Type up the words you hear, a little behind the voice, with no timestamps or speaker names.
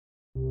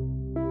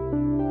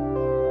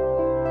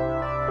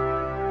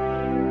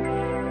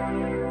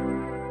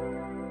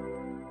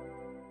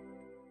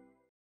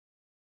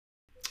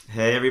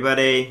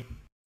everybody.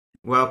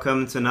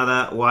 Welcome to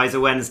another Wiser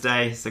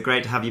Wednesday. So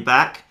great to have you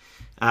back.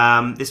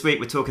 This week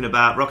we're talking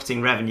about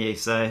rocketing revenue,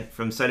 so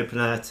from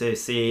solopreneur to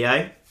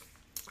CEO.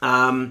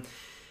 A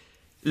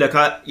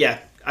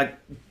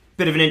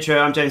bit of an intro.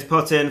 I'm James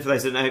Potten. For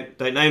those that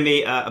don't know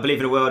me, I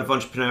believe in a world of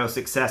entrepreneurial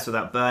success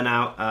without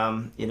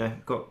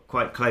burnout. Got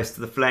quite close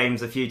to the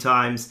flames a few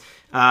times.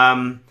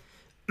 Revenue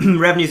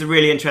is a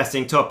really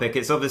interesting topic.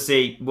 It's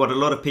obviously what a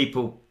lot of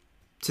people,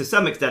 to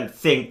some extent,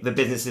 think the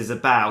business is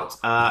about.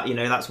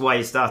 That's why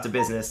you start a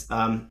business.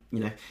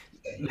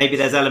 Maybe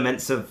there's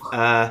elements of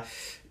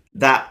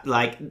that,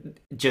 like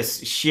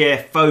just sheer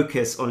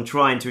focus on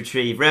trying to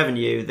achieve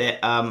revenue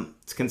that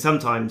can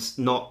sometimes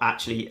not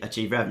actually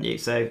achieve revenue.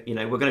 So,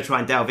 we're going to try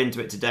and delve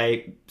into it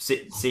today,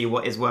 see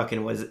what is working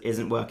and what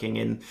isn't working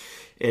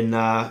in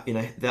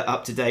the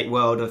up-to-date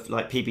world of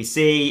like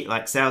PPC,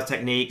 like sales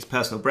techniques,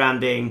 personal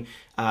branding,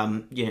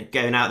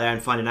 going out there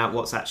and finding out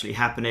what's actually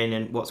happening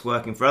and what's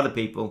working for other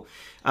people.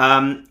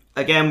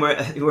 Again,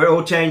 we're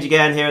all changed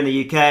again here in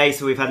the UK,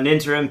 so we've had an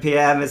interim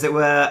PM, as it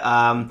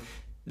were.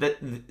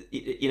 The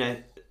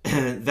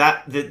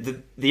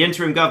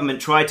interim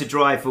government tried to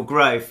drive for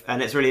growth,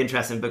 and it's really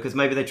interesting because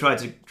maybe they tried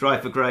to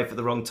drive for growth at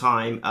the wrong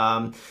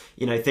time.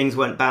 Things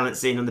weren't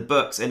balancing on the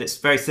books, and it's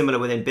very similar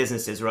within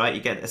businesses, right? You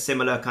get a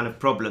similar kind of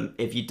problem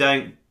if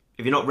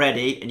you're not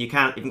ready and you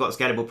haven't got a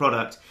scalable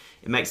product.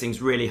 It makes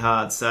things really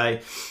hard. So,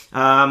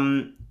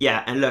 and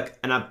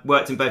I've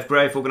worked in both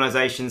growth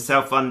organizations,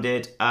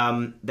 self-funded.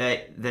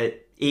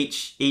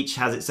 Each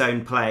has its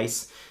own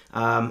place.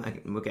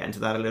 We'll get into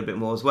that a little bit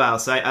more as well.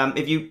 So,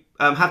 if you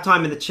have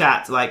time in the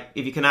chat, like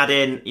if you can add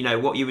in,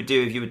 what you would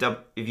do if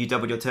you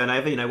doubled your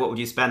turnover. What would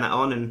you spend that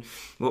on, and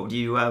what would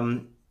you,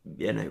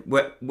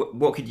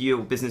 what could your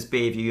business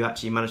be if you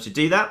actually managed to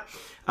do that?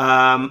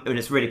 And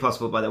it's really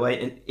possible, by the way,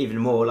 and even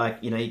more, like,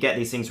 you get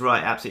these things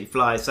right, absolutely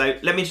flies. So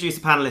let me introduce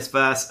the panelists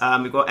first.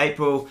 We've got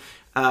April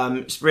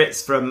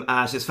Shprintz from,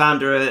 she's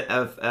founder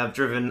of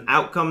Driven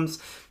Outcomes.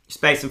 She's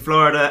based in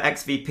Florida,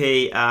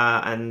 ex-VP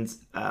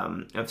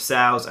of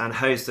sales and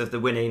host of the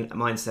Winning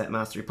Mindset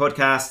Mastery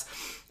podcast.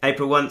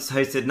 April once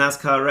hosted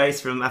NASCAR race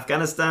from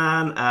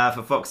Afghanistan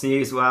for Fox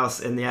News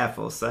whilst in the Air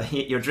Force. So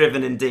you're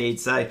driven indeed.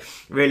 So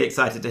really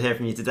excited to hear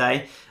from you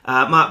today.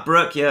 Mark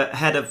Bruk, you're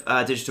head of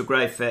digital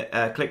growth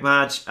at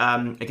ClickMage,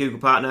 a Google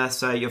partner.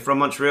 So you're from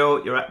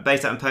Montreal. You're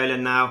based out in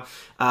Poland now.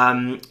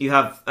 You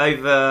have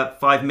over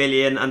 5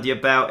 million under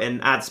your belt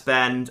in ad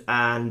spend,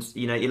 and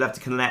you love to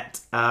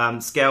connect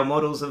scale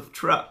models of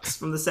trucks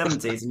from the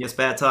 70s in your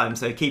spare time.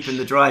 So keeping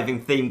the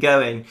driving theme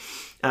going.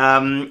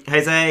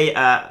 Jose,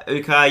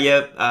 Ucar,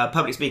 you're a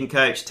public speaking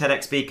coach,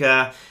 TedX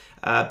speaker,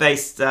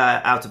 based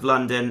out of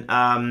London,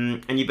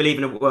 and you believe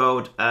in a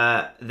world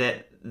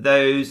that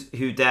those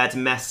who dare to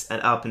mess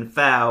it up and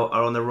fail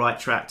are on the right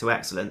track to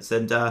excellence.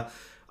 And I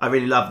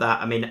really love that.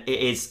 I mean, it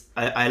is.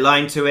 I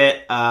align to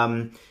it.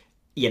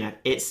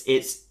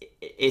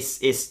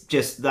 It's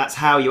just that's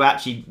how you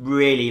actually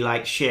really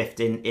like shift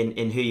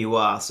in who you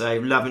are. So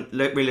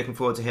really looking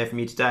forward to hear from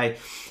you today.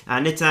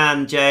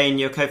 Nitan, Jain,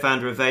 you're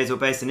co-founder of Vaizle,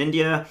 based in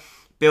India,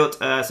 built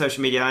a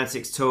social media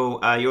analytics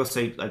tool. You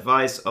also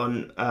advise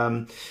on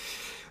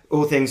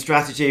all things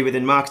strategy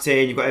within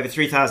marketing. You've got over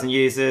 3,000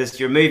 users.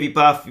 You're a movie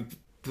buff. You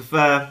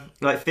prefer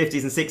like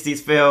 50s and 60s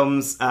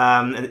films,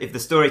 and if the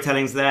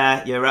storytelling's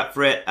there, you're up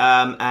for it.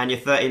 And you're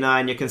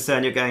 39, you're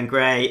concerned you're going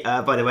grey.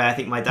 By the way, I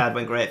think my dad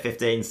went grey at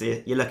 15, so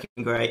you're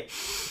looking great.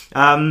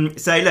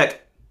 So look,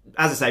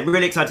 as I say, we're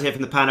really excited to hear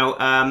from the panel.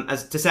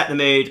 As to set the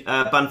mood,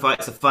 Bun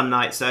Fight's a fun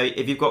night, so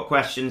if you've got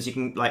questions, you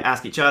can like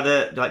ask each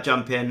other, like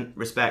jump in,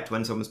 respect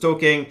when someone's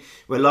talking.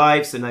 We're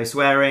live, so no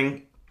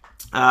swearing.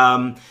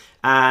 Passion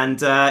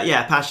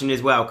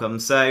is welcome.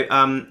 So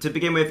to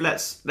begin with,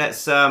 let's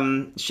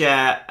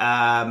share.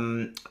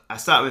 I'll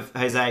start with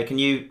Jose. Can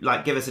you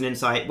like give us an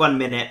insight, 1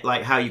 minute,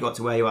 like how you got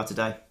to where you are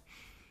today?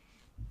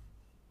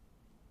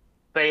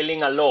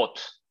 Failing a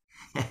lot.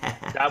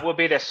 That would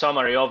be the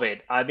summary of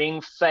it. I've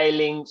been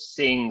failing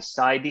since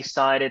I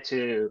decided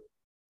to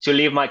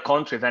leave my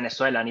country,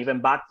 Venezuela, and even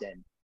back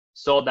then.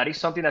 So that is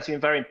something that's been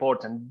very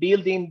important.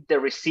 Building the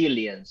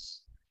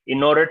resilience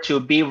in order to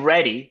be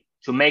ready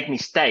to make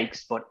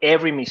mistakes, but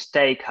every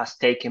mistake has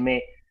taken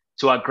me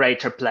to a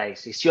greater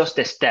place. It's just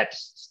the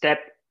steps, step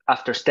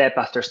after step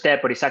after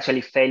step, but it's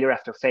actually failure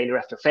after failure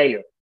after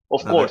failure.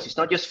 Of course, it's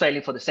not just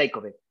failing for the sake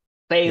of it.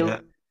 Fail,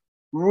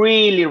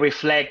 really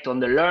reflect on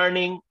the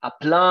learning,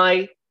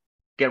 apply,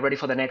 get ready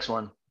for the next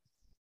one.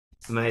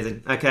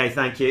 Amazing. Okay,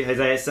 thank you,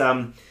 Jose. It's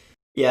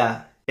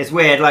it's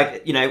weird.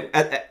 Like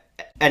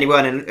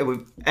anyone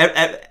and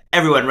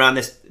everyone around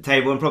this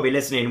table and probably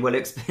listening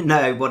will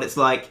know what it's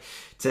like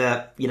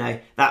to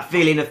that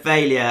feeling of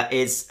failure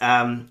is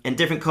in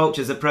different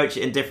cultures approach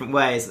it in different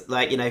ways.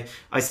 Like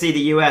I see the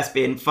US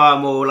being far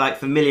more like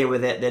familiar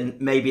with it than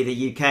maybe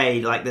the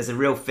UK. Like there's a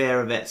real fear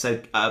of it, so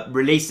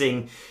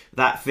releasing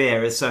that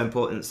fear is so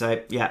important.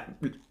 So yeah,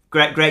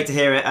 great to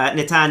hear it.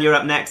 Nitan, you're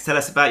up next. Tell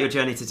us about your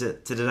journey to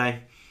today.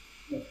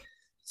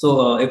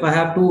 So if I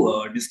have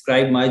to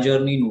describe my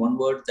journey in one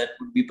word, that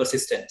would be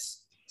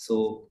persistence.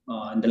 So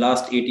in the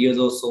last 8 years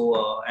or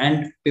so,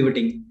 and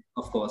pivoting,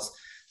 of course.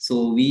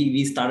 So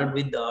we started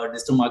with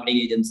digital marketing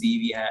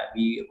agency.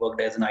 We worked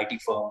as an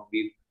IT firm.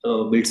 We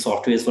built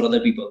softwares for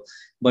other people.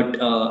 But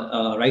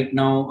right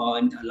now,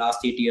 in the last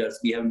 8 years,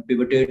 we have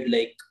pivoted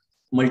like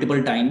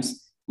multiple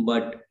times.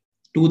 But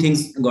two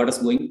things got us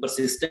going: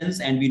 persistence,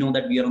 and we know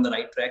that we are on the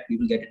right track. We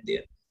will get it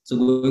there. So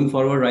going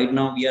forward, right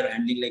now we are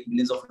handling like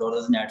millions of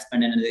dollars in ad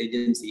spend and an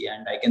agency,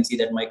 and I can see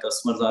that my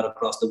customers are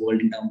across the world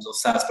in terms of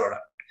SaaS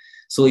product.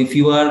 So if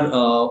you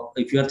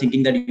are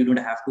thinking that you don't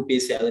have to pay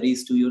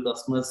salaries to your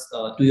customers,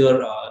 to your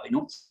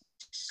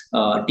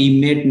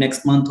teammate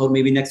next month or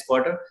maybe next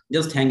quarter,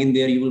 just hang in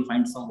there. You will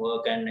find some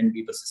work and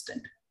be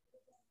persistent.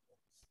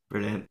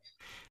 Brilliant.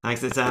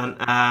 Thanks,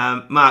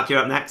 Nitan. Mark, you're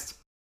up next.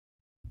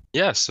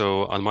 Yeah,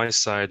 so on my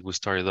side, we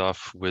started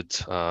off with,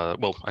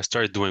 I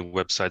started doing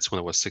websites when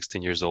I was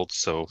 16 years old,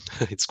 so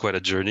it's quite a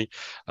journey.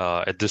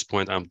 At this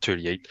point, I'm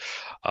 38,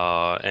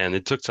 and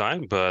it took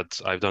time, but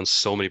I've done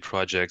so many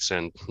projects,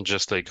 and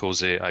just like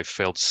Jose, I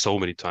failed so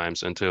many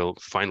times until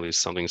finally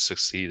something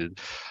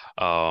succeeded.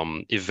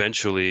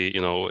 Eventually,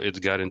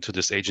 it got into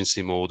this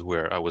agency mode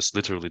where I was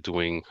literally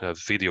doing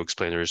video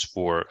explainers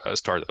for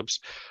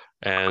startups.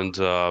 And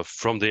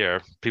from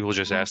there, people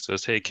just asked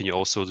us, hey, can you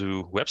also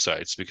do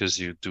websites? Because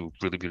you do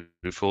really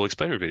beautiful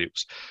explainer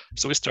videos.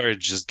 So we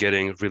started just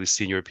getting really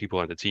senior people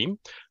on the team.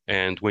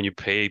 And when you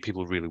pay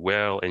people really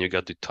well and you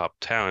got the top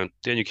talent,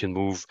 then you can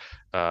move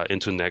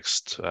into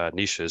next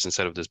niches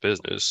instead of this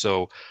business.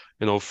 So,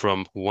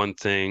 from one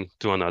thing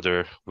to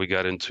another, we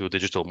got into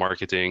digital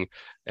marketing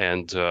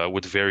and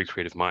with very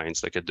creative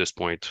minds. Like at this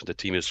point, the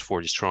team is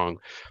 40 strong.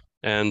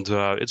 And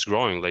it's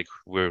growing. Like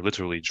we're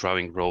literally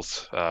driving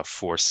growth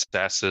for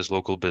SaaSes,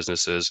 local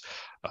businesses.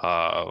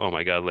 Oh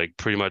my God, like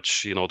pretty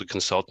much, the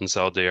consultants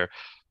out there,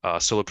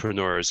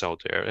 solopreneurs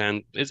out there.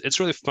 And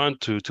it's really fun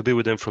to be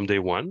with them from day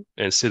one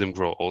and see them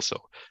grow also.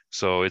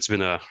 So it's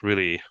been a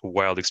really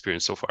wild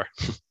experience so far.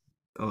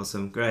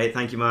 Awesome. Great.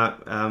 Thank you,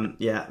 Mark.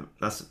 Yeah,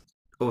 that's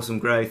awesome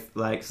growth.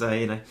 Like, so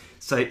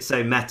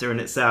meta in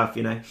itself,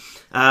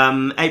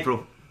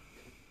 April.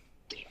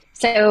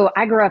 So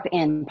I grew up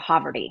in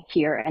poverty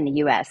here in the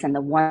US, and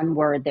the one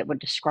word that would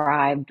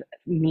describe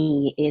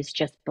me is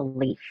just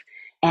belief.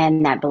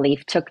 And that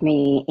belief took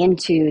me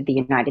into the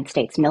United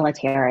States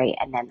military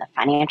and then the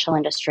financial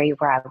industry,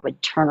 where I would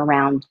turn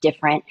around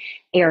different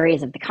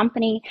areas of the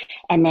company,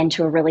 and then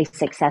to a really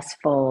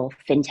successful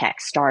fintech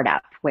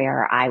startup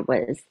where I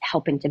was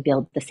helping to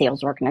build the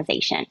sales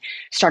organization.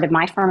 Started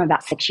my firm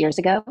about 6 years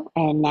ago,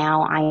 and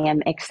now I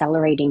am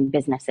accelerating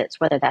businesses,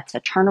 whether that's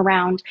a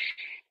turnaround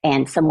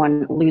and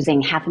someone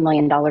losing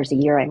 $500,000 a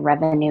year in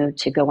revenue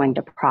to going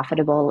to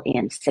profitable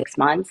in 6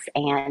 months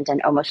and an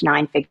almost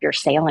 9-figure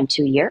sale in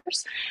 2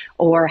 years,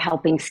 or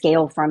helping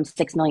scale from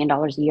 $6 million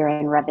a year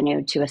in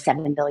revenue to a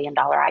 $7 billion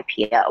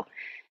IPO.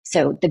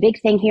 So the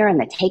big thing here and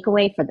the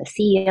takeaway for the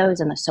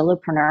CEOs and the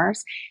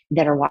solopreneurs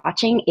that are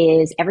watching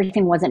is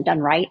everything wasn't done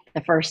right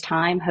the first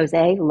time.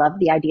 Jose, love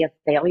the idea of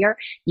failure.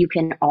 You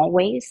can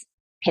always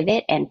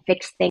pivot and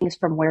fix things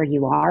from where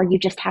you are. You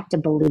just have to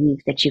believe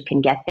that you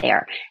can get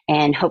there.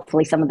 And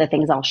hopefully some of the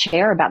things I'll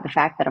share about the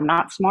fact that I'm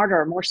not smarter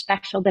or more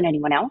special than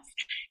anyone else,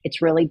 it's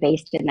really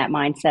based in that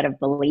mindset of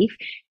belief.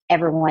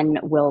 Everyone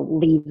will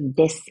leave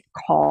this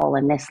call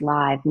and this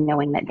live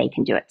knowing that they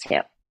can do it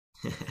too.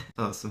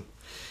 Awesome.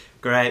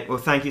 Great. Well,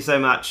 thank you so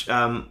much,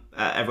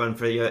 everyone,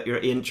 for your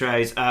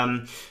intros.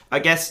 I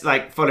guess,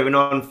 like, following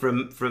on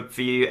from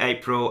for you,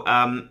 April,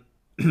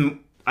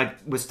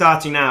 we're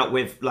starting out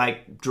with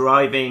like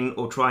driving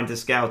or trying to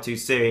scale too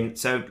soon.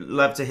 So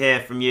love to hear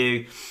from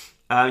you.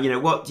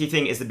 What do you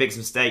think is the biggest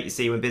mistake you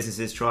see when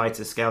businesses try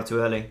to scale too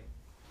early?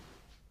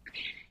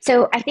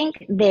 So I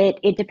think that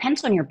it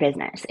depends on your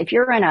business. If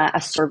you're in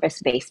a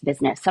service-based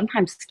business,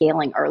 sometimes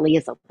scaling early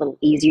is a little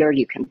easier.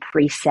 You can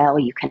pre-sell,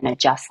 you can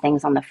adjust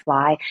things on the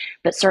fly.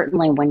 But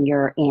certainly when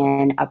you're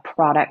in a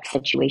product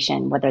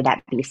situation, whether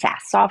that be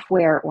SaaS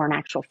software or an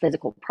actual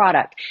physical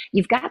product,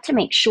 you've got to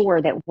make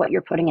sure that what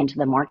you're putting into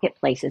the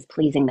marketplace is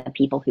pleasing the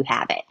people who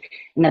have it.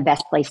 And the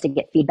best place to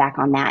get feedback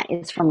on that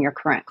is from your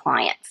current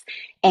clients.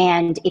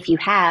 And if you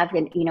have,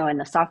 in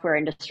the software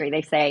industry,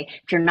 they say,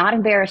 if you're not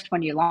embarrassed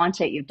when you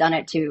launch it, you've done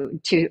it too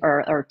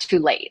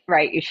late,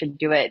 right? You should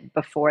do it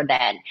before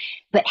then.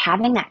 But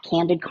having that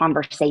candid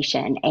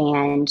conversation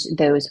and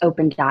those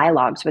open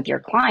dialogues with your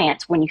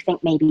clients when you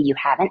think maybe you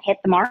haven't hit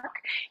the mark,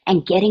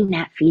 and getting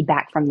that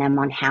feedback from them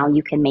on how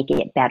you can make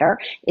it better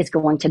is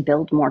going to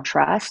build more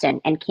trust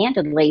and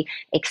candidly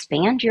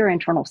expand your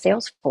internal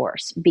sales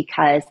force,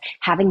 because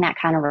having that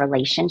kind of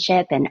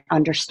relationship and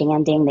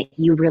understanding that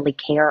you really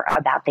care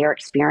about their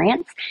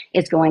experience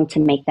is going to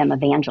make them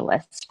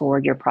evangelists for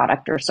your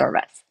product or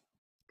service.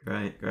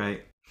 Great.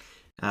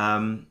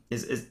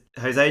 Is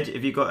Jose,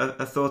 have you got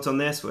a thought on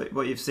this?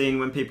 What you've seen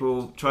when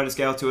people try to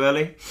scale too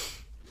early?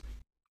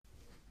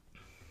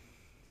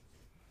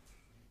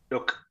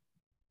 Look,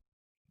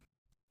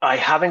 I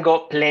haven't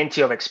got plenty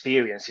of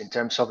experience in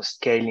terms of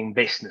scaling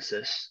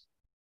businesses,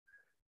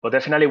 But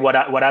definitely what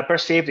I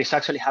perceived is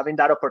actually having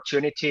that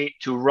opportunity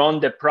to run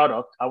the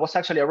product. I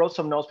wrote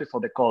some notes before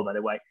the call, by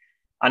the way.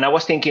 And I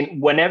was thinking,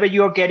 whenever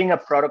you're getting a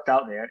product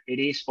out there, it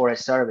is for a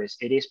service.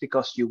 It is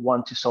because you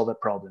want to solve a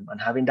problem and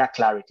having that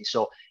clarity.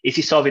 So is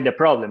it solving the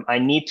problem? I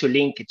need to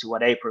link it to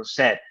what April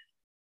said.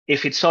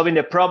 If it's solving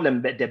the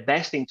problem, the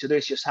best thing to do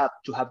is just have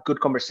good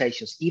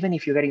conversations, even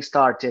if you're getting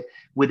started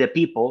with the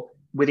people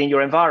within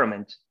your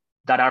environment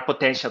that are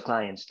potential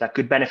clients that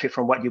could benefit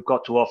from what you've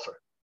got to offer.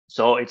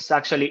 So it's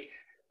actually,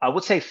 I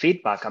would say,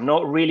 feedback. I'm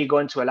not really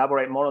going to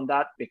elaborate more on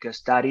that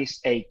because that is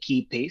a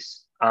key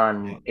piece.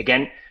 And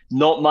again,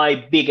 not my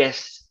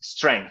biggest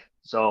strength.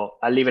 So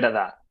I'll leave it at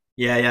that.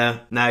 Yeah.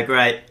 No,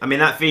 great. I mean,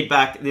 that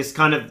feedback, this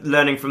kind of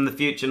learning from the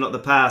future, not the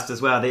past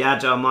as well, the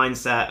agile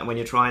mindset when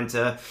you're trying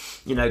to,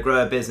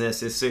 grow a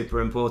business is super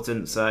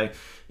important. So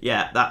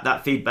yeah,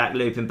 that feedback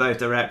loop in both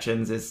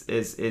directions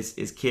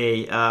is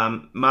key.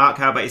 Mark,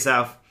 how about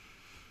yourself?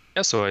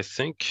 Yeah, so I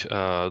think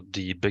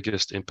the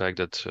biggest impact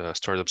that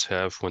startups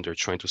have when they're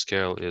trying to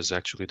scale is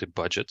actually the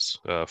budgets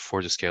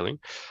for the scaling.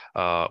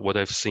 What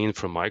I've seen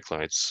from my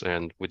clients,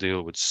 and we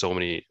deal with so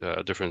many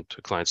different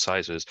client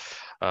sizes,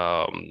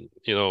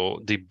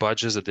 the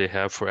budgets that they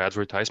have for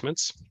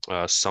advertisements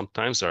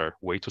sometimes are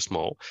way too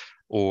small,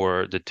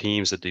 or the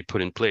teams that they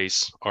put in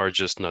place are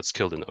just not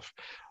skilled enough.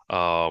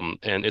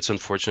 And it's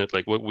unfortunate,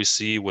 like what we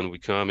see when we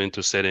come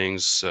into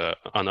settings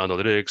on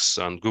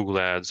analytics, on Google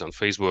Ads, on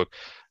Facebook.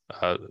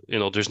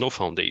 There's no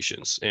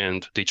foundations,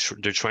 and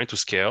they're trying to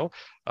scale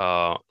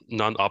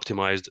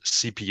non-optimized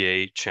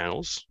CPA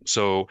channels.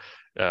 So,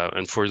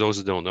 and for those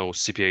that don't know,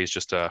 CPA is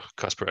just a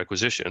cost per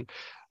acquisition.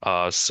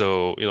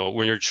 So,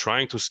 when you're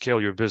trying to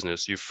scale your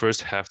business, you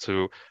first have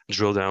to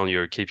drill down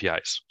your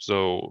KPIs.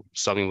 So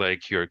something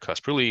like your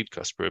cost per lead,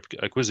 cost per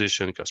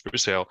acquisition, cost per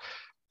sale.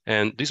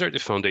 And these are the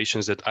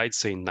foundations that I'd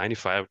say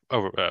 95%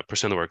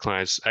 of our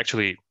clients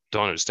actually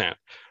don't understand.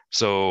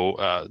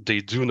 So they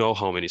do know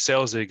how many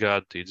sales they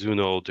got. They do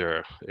know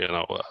their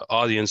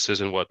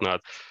audiences and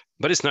whatnot,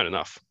 but it's not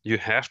enough. You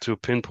have to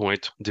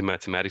pinpoint the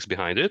mathematics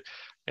behind it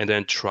and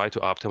then try to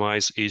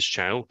optimize each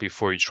channel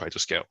before you try to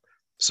scale.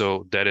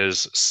 So that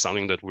is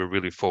something that we're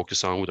really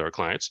focused on with our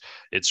clients.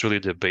 It's really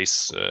the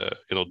base,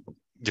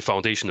 the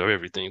foundation of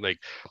everything. Like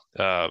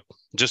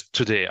just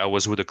today, I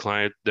was with a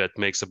client that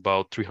makes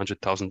about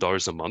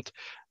 $300,000 a month,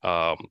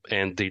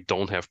 and they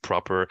don't have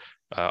proper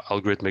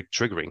algorithmic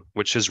triggering,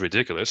 which is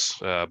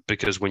ridiculous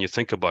because when you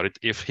think about it,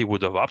 if he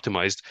would have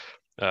optimized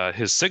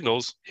his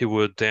signals, he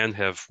would then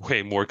have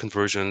way more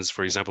conversions,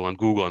 for example, on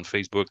Google, on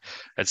Facebook,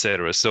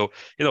 etc. So,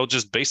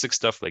 just basic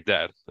stuff like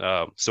that.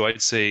 So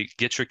I'd say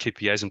get your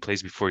KPIs in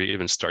place before you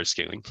even start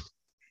scaling.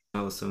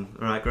 Awesome.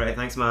 All right, great.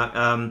 Thanks, Mark.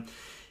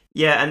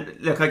 Yeah, and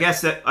look, I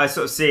guess that I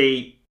sort of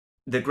see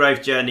the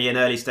growth journey in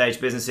early stage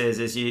businesses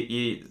is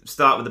you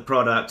start with the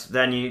product,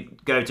 then you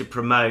go to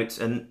promote,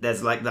 and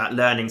there's like that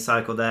learning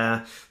cycle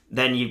there.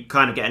 Then you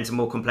kind of get into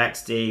more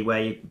complexity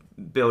where you're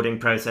building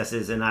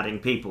processes and adding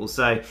people.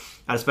 So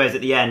I suppose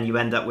at the end you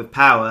end up with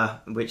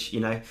power, which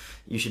you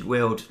should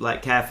wield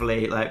like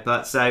carefully.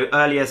 But so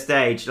earlier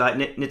stage, like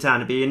Nitan,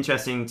 it'd be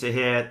interesting to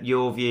hear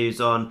your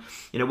views on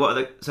what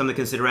are some of the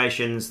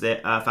considerations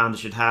that founders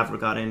should have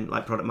regarding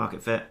like product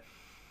market fit.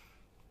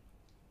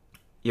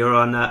 You're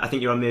on. I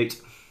think you're on mute.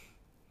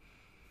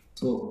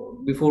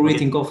 So before we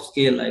think of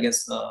scale, I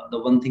guess the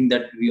one thing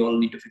that we all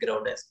need to figure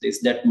out is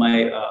that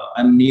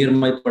I'm near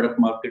my product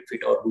market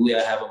fit, or do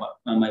I have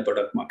my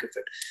product market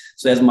fit?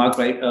 So as Mark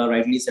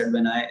rightly said,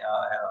 when I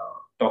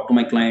talk to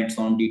my clients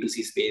on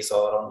D2C space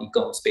or on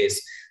e-com space,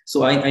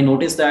 so I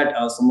noticed that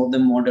some of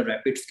them want a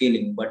rapid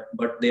scaling,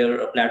 but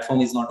their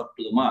platform is not up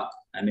to the mark.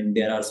 I mean,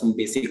 there are some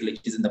basic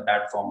glitches in the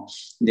platform.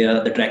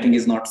 The tracking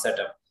is not set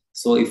up.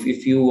 So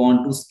if you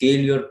want to scale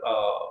your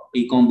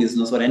e-com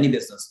business or any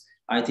business,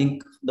 I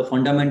think the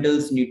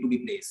fundamentals need to be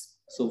placed.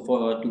 So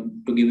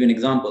to give you an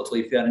example, so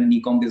if you are in an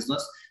e-com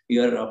business,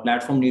 your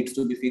platform needs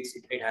to be fixed.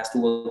 It has to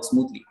work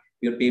smoothly.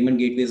 Your payment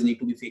gateways need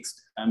to be fixed.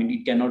 I mean,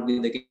 it cannot be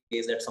the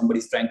case that somebody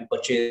is trying to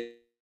purchase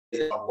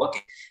and not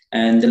working.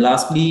 And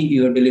lastly,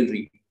 your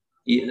delivery.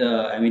 You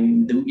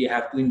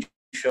have to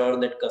ensure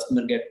that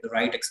customer get the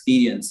right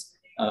experience.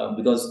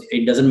 Because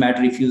it doesn't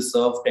matter if you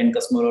serve 10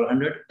 customer or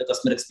 100, the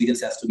customer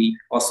experience has to be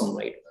awesome,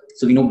 right?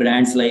 So we know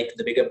brands like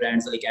the bigger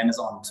brands like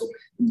Amazon. So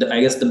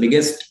I guess the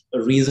biggest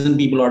reason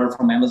people order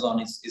from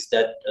Amazon is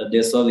that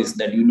their service,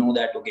 that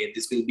that, okay,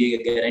 this will be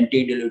a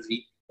guaranteed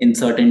delivery in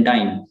certain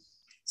time.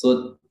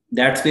 So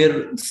that's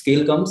where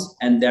scale comes,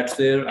 and that's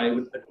where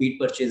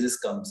repeat purchases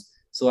comes.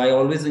 So I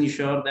always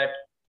ensure that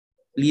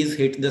please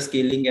hit the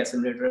scaling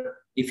accelerator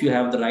if you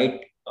have the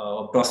right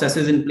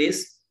processes in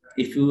place,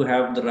 if you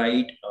have the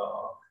right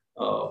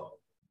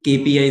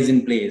KPIs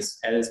in place,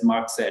 as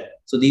Mark said.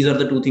 So these are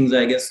the two things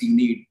I guess you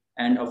need.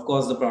 And of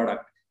course, the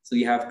product. So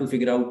you have to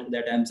figure out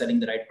that I'm selling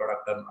the right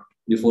product or not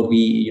before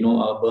we,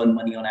 burn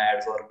money on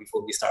ads or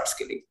before we start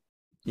scaling.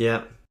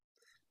 Yeah,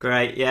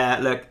 great. Yeah,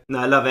 look, no,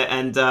 I love it.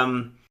 And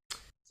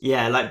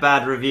like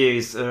bad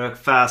reviews are a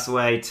fast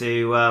way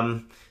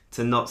to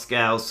not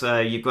scale. So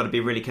you've got to be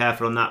really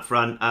careful on that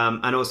front.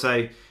 And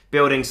also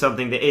building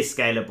something that is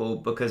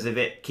scalable, because if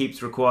it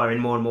keeps requiring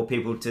more and more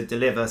people to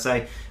deliver.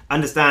 So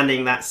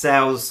understanding that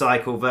sales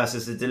cycle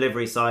versus the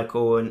delivery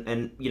cycle,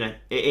 and it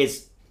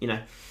is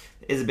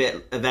is a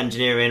bit of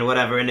engineering or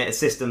whatever in it. It's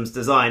systems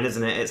design,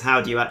 isn't it? It's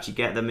how do you actually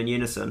get them in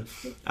unison.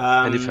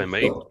 And if I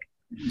may,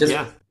 just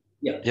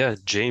yeah. yeah,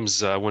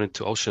 James, I wanted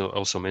to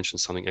also mention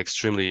something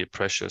extremely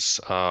precious.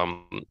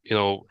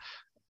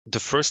 The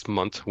first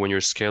month when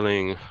you're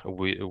scaling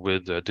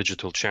with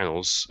digital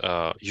channels,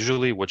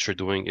 usually what you're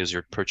doing is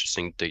you're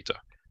purchasing data.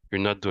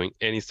 You're not doing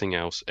anything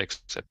else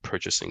except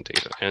purchasing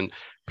data. And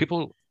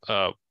people,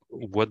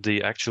 what they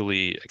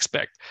actually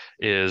expect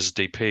is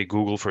they pay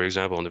Google, for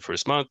example, in the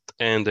first month,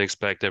 and they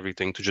expect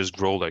everything to just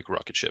grow like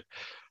rocket ship.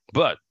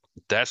 But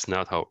that's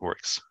not how it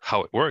works.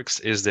 How it works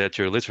is that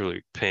you're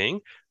literally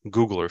paying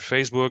Google or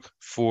Facebook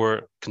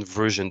for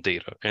conversion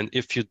data. And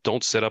if you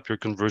don't set up your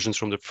conversions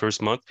from the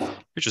first month, you're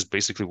just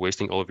basically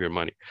wasting all of your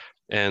money.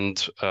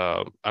 And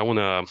I want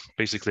to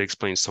basically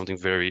explain something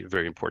very,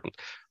 very important.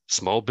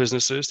 Small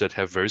businesses that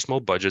have very small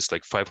budgets,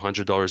 like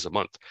 $500 a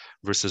month,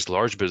 versus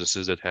large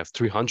businesses that have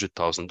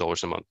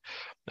 $300,000 a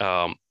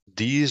month.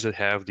 These that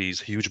have these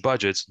huge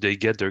budgets, they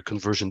get their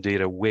conversion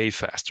data way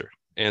faster.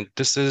 And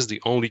this is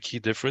the only key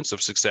difference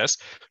of success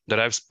that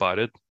I've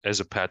spotted as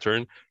a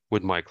pattern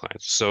with my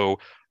clients. So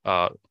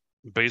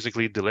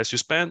basically, the less you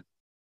spend,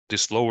 the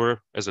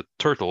slower as a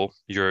turtle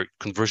your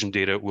conversion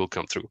data will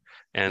come through.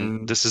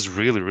 And this is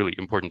really, really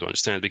important to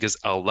understand, because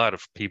a lot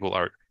of people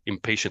are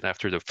impatient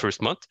after the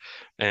first month,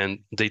 and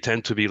they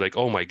tend to be like,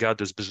 oh my God,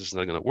 this business is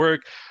not going to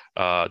work.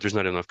 There's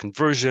not enough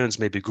conversions.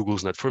 Maybe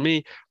Google's not for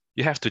me.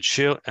 You have to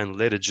chill and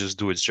let it just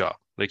do its job.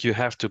 Like, you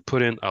have to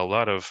put in a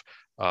lot of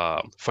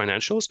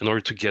financials in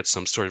order to get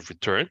some sort of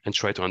return and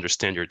try to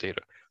understand your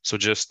data. So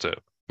just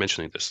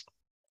mentioning this.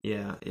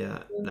 Yeah.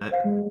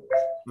 No,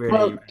 really.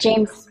 Well,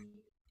 James,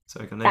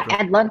 Sorry, go on.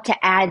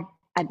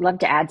 I'd love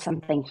to add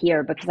something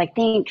here, because I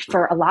think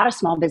for a lot of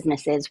small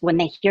businesses, when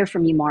they hear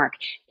from you, Mark,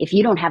 if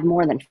you don't have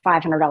more than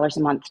 $500 a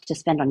month to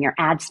spend on your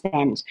ad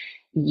spend,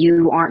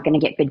 you aren't going to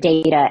get good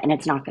data and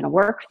it's not going to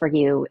work for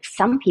you.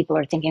 Some people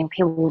are thinking,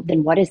 okay, well,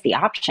 then what is the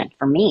option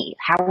for me?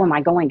 How am I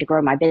going to grow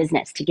my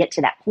business to get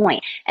to that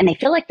point? And they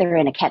feel like they're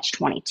in a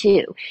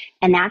catch-22.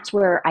 And that's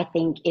where I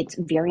think it's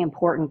very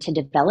important to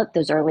develop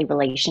those early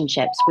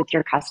relationships with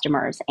your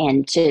customers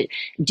and to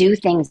do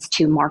things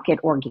to market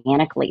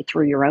organically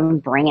through your own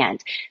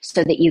brand,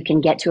 so that you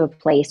can get to a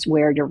place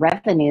where your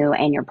revenue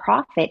and your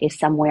profit is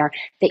somewhere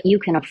that you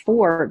can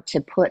afford to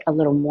put a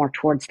little more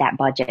towards that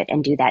budget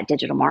and do that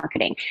digital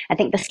marketing. I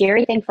think the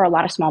scary thing for a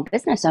lot of small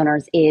business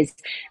owners is,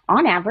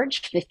 on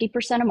average,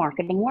 50% of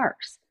marketing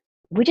works.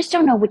 We just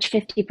don't know which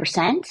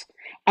 50%.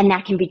 And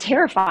that can be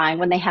terrifying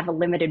when they have a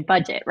limited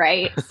budget,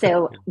 right?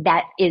 So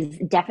that is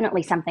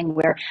definitely something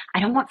where I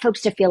don't want folks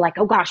to feel like,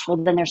 oh gosh, well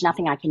then there's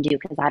nothing I can do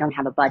because I don't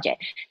have a budget.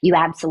 You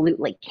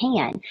absolutely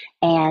can.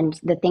 And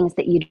the things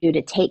that you do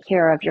to take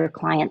care of your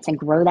clients and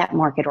grow that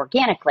market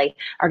organically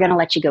are going to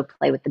let you go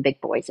play with the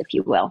big boys, if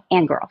you will,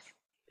 and girls.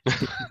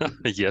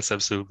 Yes,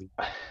 absolutely.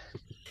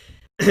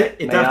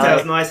 It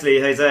dovetails nicely,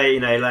 Jose.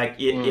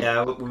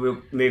 We're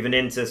moving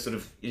into sort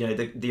of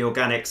the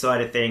organic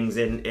side of things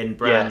in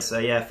brands.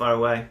 So far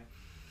away.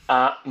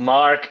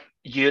 Mark,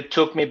 you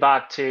took me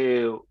back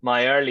to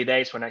my early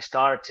days when I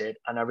started,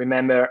 and I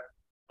remember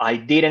I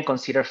didn't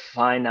consider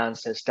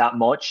finances that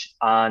much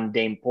and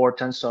the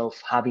importance of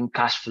having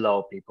cash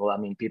flow.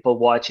 People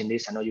watching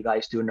this, I know you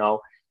guys do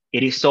know,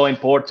 it is so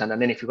important. And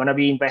then if you're going to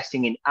be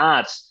investing in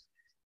ads,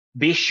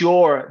 be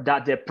sure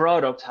that the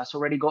product has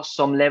already got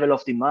some level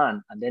of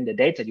demand. And then the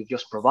data you've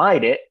just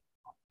provided,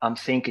 I'm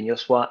thinking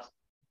just what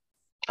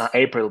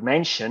April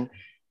mentioned,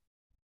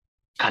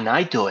 can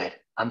I do it?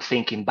 I'm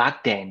thinking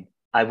back then,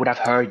 I would have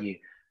heard you,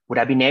 would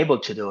have been able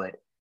to do it.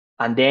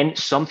 And then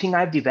something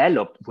I've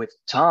developed with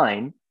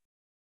time,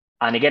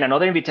 and again,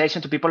 another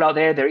invitation to people out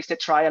there is the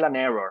trial and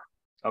error.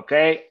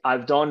 Okay,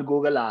 I've done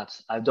Google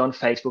ads, I've done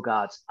Facebook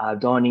ads, I've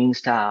done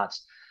Insta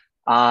ads.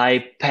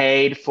 I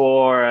paid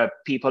for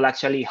people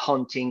actually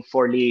hunting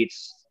for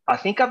leads. I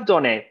think I've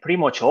done it pretty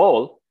much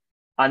all.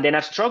 And then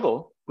I've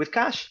struggled with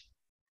cash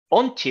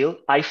until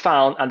I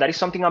found, and that is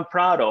something I'm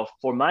proud of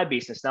for my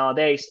business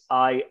nowadays.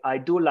 I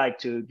do like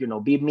to,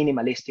 be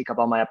minimalistic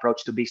about my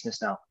approach to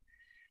business now.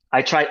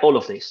 I tried all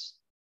of this,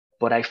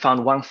 but I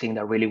found one thing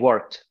that really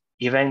worked,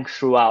 even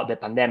throughout the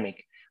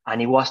pandemic,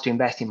 and it was to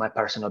invest in my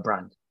personal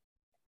brand.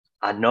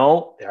 I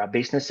know there are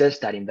businesses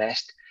that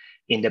invest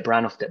in the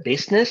brand of the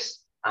business.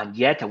 And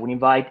yet I would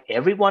invite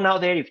everyone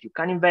out there, if you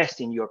can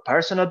invest in your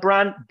personal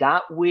brand,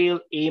 that will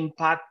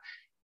impact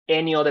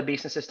any other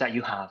businesses that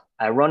you have.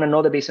 I run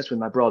another business with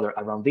my brother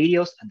around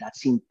videos, and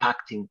that's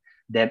impacting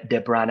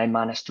the brand I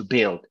managed to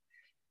build.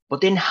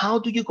 But then how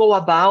do you go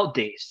about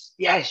this?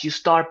 Yes, you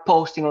start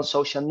posting on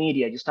social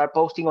media. You start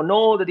posting on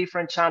all the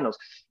different channels.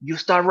 You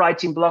start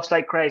writing blogs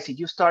like crazy.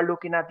 You start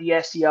looking at the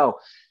SEO.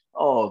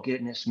 Oh,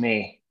 goodness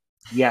me.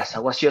 Yes, I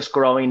was just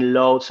growing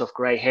loads of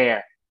gray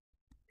hair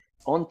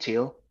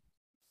until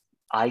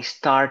I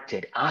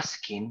started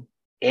asking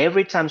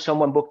every time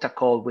someone booked a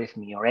call with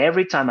me, or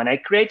every time, and I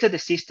created the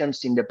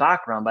systems in the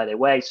background, by the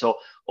way, so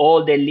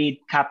all the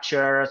lead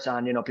captures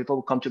and, you know, people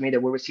will come to me, they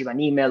will receive an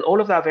email, all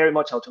of that very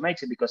much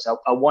automated, because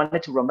I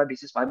wanted to run my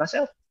business by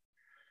myself.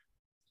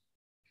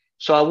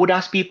 So I would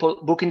ask people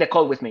booking the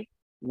call with me,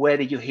 where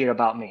did you hear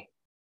about me?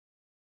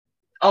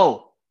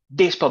 Oh,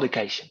 this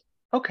publication.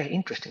 Okay,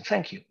 interesting,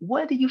 thank you.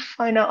 Where did you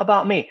find out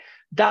about me?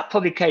 That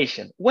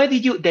publication. Where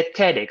did you, the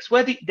TEDx,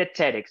 the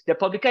TEDx, the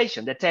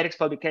publication, the TEDx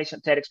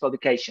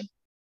publication.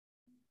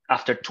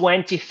 After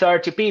 20,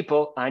 30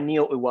 people, I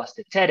knew it was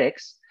the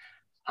TEDx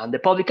and the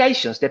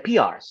publications, the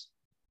PRs.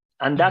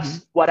 And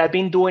that's what I've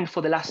been doing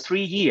for the last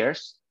 3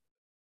 years.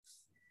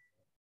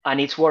 And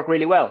it's worked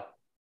really well.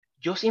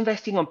 Just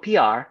investing on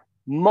PR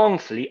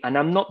monthly, and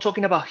I'm not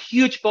talking about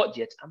huge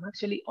budgets. I'm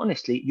actually,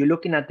 honestly, you're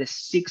looking at the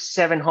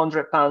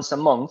 £600-700 a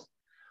month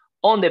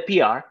on the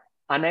PR.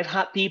 And I've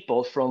had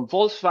people from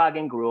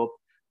Volkswagen Group,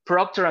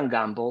 Procter &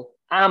 Gamble,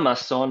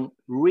 Amazon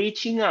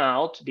reaching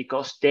out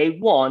because they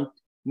want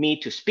me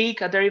to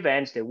speak at their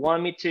events. They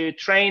want me to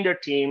train their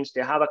teams.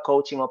 They have a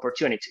coaching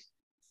opportunity.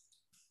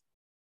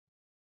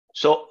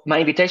 So my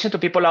invitation to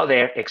people out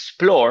there,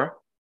 explore,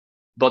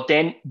 but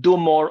then do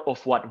more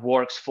of what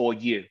works for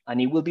you.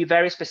 And it will be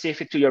very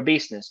specific to your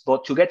business.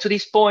 But to get to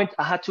this point,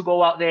 I had to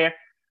go out there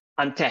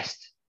and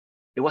test.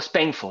 It was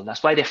painful.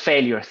 That's why the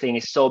failure thing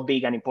is so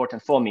big and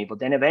important for me. But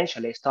then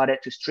eventually I started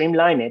to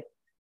streamline it.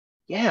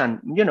 Yeah,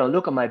 and you know,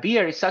 look at my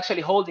beard. It's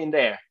actually holding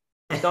there.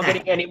 It's not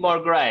getting any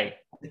more gray.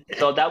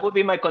 So that would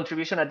be my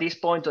contribution at this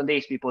point on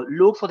this. People,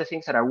 look for the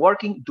things that are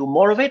working, do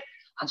more of it,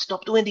 and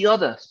stop doing the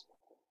others.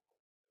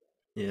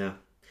 Yeah.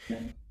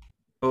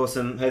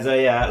 Awesome,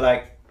 Jose. Yeah,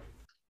 like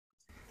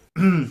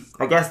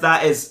I guess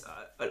that is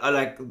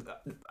like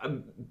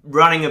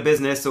running a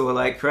business, or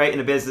like creating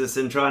a business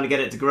and trying to get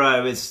it to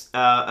grow, is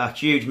a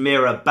huge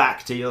mirror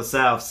back to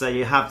yourself. So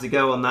you have to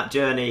go on that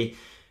journey,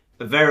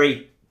 a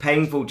very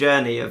painful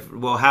journey of,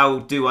 well, how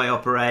do I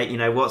operate? You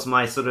know, what's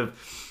my sort of,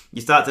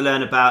 you start to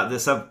learn about the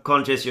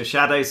subconscious, your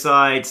shadow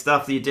side,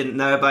 stuff that you didn't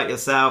know about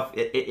yourself.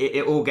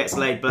 It all gets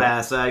laid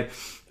bare. So,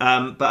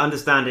 but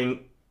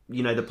understanding,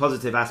 you know, the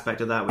positive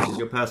aspect of that, which is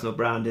your personal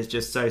brand, is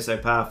just so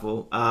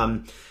powerful.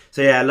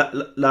 So yeah,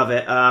 love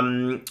it.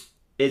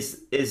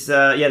 Does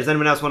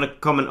anyone else want to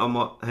comment on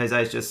what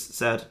Jose's just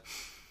said?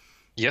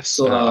 Yes,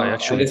 So, I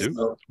actually guess,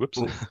 do. Whoops.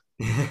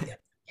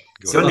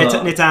 So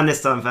Nitan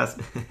this time first.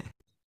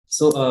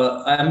 So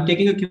I'm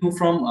taking a cue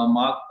from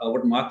Mark,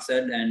 what Mark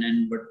said,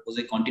 and what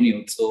Jose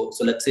continued. So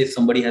let's say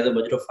somebody has a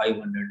budget of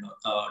 $500,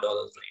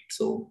 right?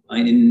 So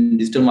in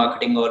digital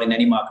marketing or in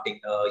any marketing,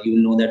 you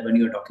will know that when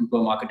you are talking to a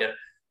marketer,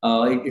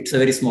 it's a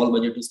very small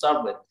budget to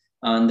start with.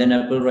 And then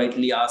Apple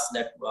rightly asks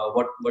that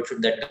what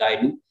should that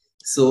guy do?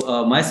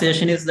 So my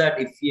suggestion is that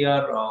if you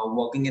are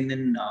working in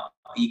an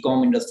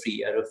e-com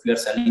industry, or if you are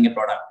selling a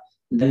product,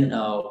 then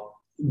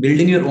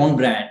building your own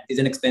brand is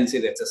an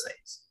expensive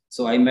exercise.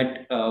 So I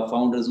met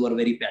founders who are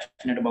very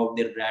passionate about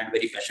their brand,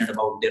 very passionate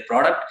about their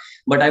product.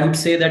 But I would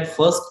say that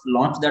first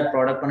launch that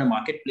product on a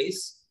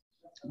marketplace,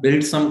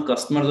 build some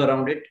customers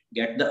around it,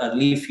 get the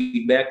early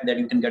feedback that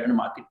you can get on a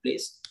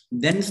marketplace,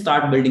 then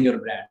start building your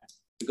brand.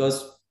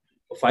 Because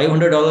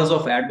 $500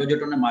 of ad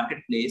budget on a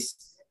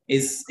marketplace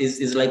is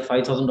like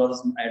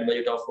 $5,000 ad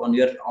budget on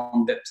your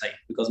own website,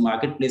 because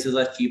marketplaces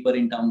are cheaper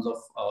in terms of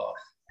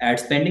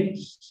ad spending.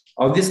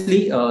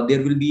 Obviously,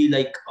 there will be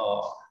like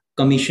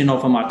commission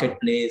of a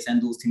marketplace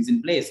and those things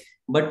in place,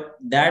 but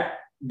that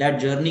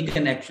journey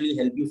can actually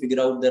help you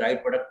figure out the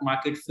right product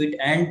market fit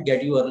and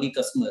get you early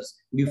customers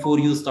before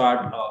you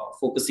start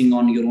focusing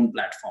on your own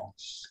platform.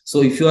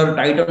 So if you are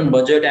tight on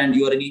budget and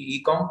you are in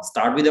e-com,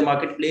 start with a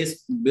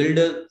marketplace, build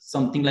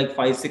something like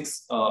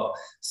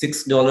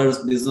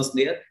 $6 business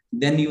there.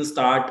 Then you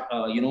start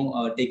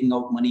taking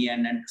out money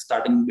and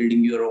starting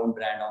building your own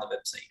brand on the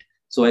website.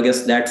 So I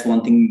guess that's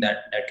one thing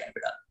that can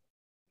be done.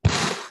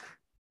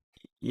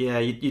 Yeah,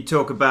 you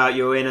talk about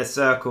your inner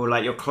circle,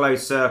 like your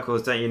close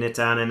circles, don't you,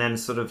 Nitan, and then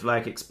sort of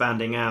like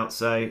expanding out.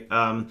 So,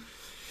 and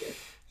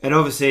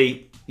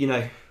obviously, you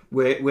know,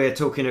 we're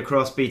talking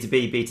across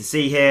B2B,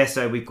 B2C here.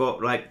 So we've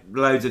got like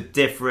loads of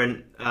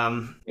different,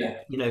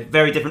 you know,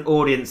 very different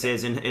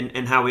audiences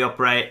in how we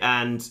operate.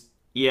 And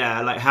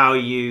yeah, like how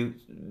you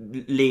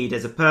lead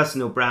as a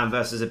personal brand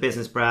versus a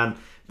business brand.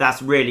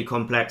 That's really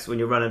complex when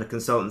you're running a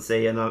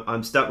consultancy, and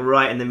I'm stuck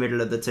right in the middle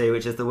of the two,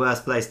 which is the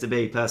worst place to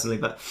be personally.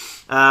 But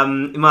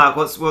Mark,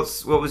 what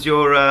was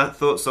your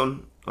thoughts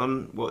on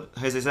what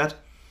Jose said?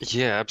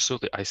 Yeah,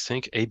 absolutely. I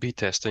think A/B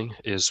testing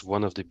is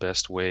one of the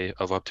best way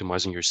of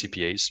optimizing your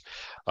CPAs.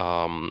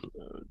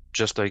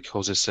 Just like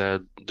Jose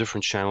said,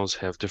 different channels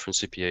have different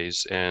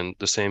CPAs, and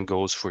the same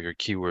goes for your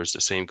keywords,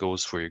 the same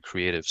goes for your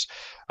creatives,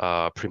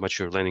 pretty much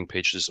your landing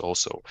pages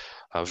also.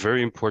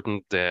 Very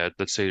important that,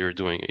 let's say you're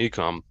doing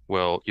e-com,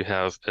 well, you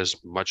have as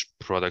much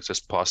products as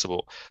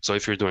possible. So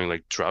if you're doing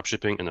like drop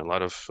shipping, and a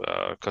lot of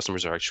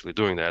customers are actually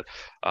doing that,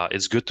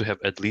 it's good to have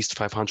at least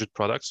 500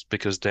 products,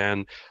 because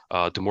then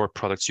the more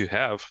products you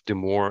have, have, the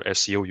more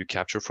SEO you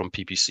capture from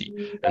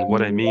PPC. And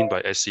what I mean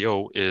by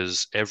SEO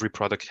is every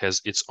product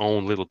has its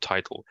own little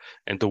title.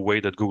 And the way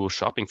that Google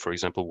Shopping, for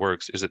example,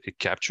 works is that it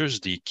captures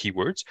the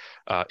keywords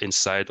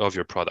inside of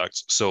your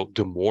products. So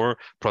the more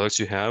products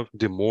you have,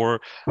 the more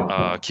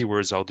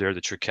keywords out there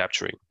that you're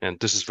capturing. And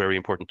this is very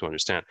important to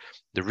understand.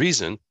 The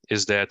reason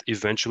is that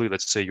eventually,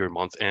 let's say your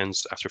month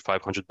ends after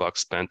 $500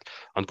 spent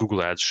on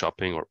Google Ads,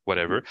 shopping, or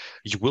whatever,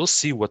 you will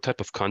see what type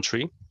of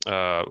country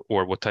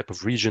or what type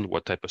of region,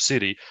 what type of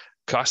city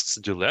costs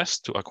the less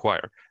to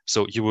acquire.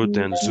 So you would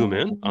then zoom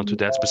in onto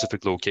that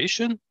specific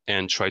location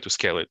and try to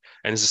scale it.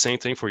 And it's the same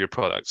thing for your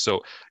product.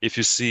 So if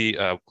you see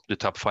the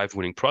top 5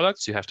 winning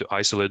products, you have to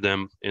isolate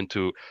them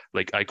into,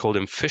 like I call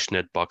them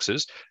fishnet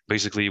boxes.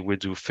 Basically, we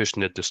do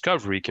fishnet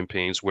discovery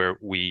campaigns where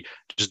we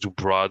just do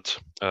broad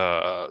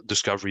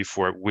discovery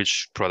for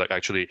which product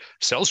actually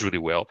sells really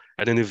well.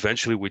 And then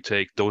eventually we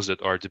take those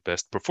that are the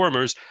best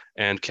performers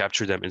and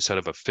capture them inside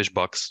of a fish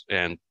box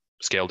and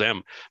scale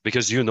them,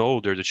 because they're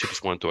the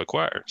cheapest one to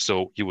acquire.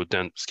 So you would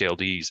then scale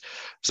these.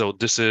 So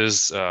this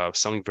is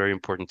something very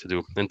important to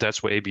do. And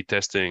that's why A/B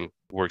testing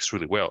works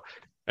really well.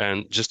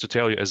 And just to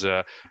tell you as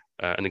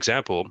an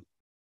example,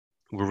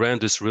 we ran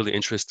this really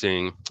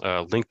interesting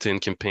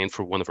LinkedIn campaign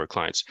for one of our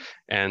clients.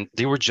 And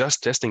they were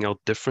just testing out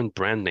different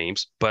brand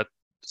names, but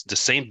the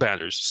same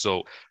banners.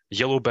 So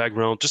yellow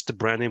background, just the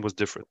brand name was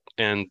different.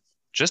 And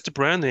just the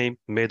brand name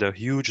made a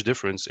huge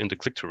difference in the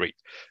click-through rate.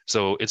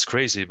 So it's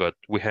crazy, but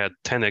we had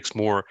 10x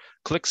more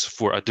clicks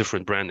for a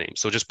different brand name.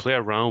 So just play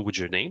around with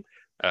your name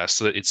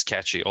so that it's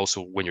catchy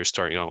also when you're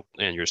starting out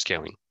and you're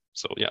scaling.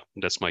 So yeah,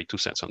 that's my 2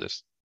 cents on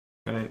this.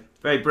 Right.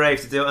 Very brave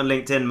to do it on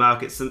LinkedIn,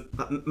 Mark. It's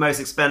the most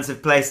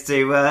expensive place to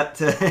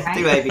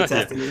do A/B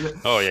testing, isn't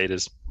it? Oh, yeah, it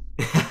is.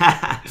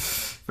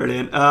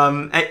 Brilliant.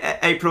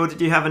 April,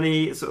 did you have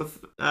any sort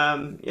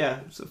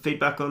of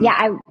feedback on?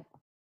 Yeah,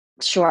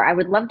 Sure. I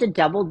would love to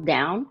double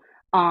down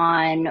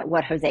on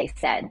what Jose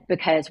said,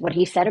 because what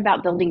he said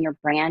about building your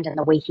brand and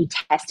the way he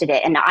tested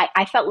it. And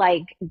I felt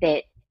like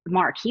that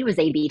Mark, he was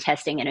A/B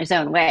testing in his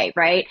own way,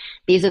 right?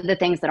 These are the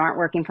things that aren't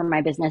working for my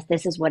business.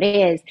 This is what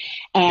is.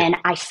 And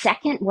I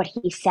second what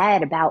he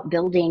said about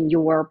building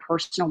your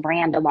personal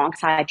brand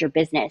alongside your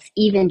business,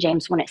 even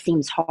James, when it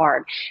seems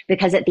hard,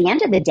 because at the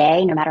end of the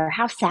day, no matter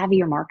how savvy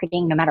your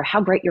marketing, no matter how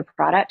great your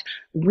product,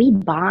 we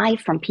buy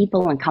from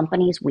people and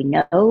companies we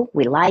know,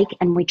 we like,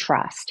 and we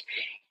trust.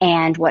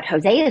 And what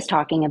Jose is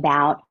talking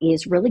about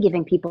is really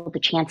giving people the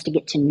chance to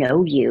get to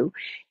know you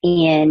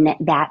in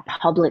that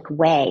public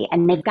way.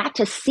 And they've got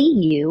to see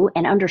you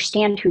and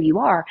understand who you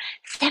are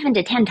 7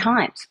 to 10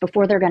 times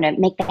before they're going to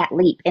make that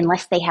leap,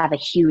 unless they have a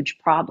huge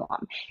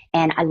problem.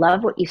 And I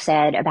love what you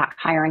said about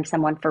hiring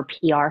someone for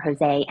PR,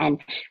 Jose.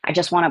 And I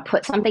just want to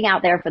put something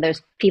out there for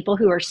those people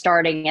who are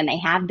starting and they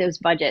have those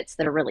budgets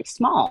that are really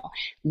small.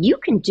 You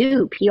can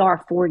do PR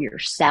for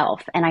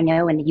yourself. And I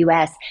know in the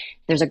US,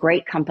 there's a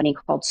great company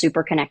called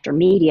Super Connector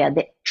Media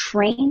that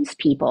trains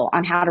people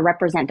on how to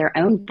represent their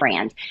own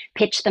brand,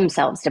 pitch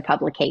themselves to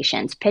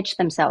publications, pitch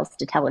themselves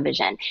to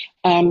television.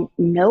 And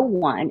no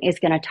one is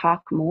going to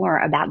talk more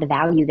about the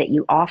value that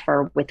you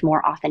offer with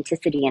more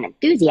authenticity and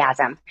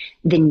enthusiasm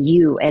than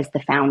you as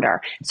the founder.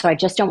 So I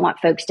just don't want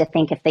folks to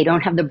think if they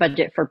don't have the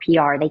budget for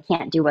PR, they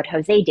can't do what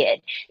Jose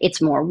did.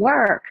 It's more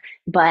work,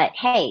 but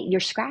hey, you're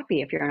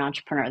scrappy if you're an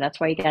entrepreneur.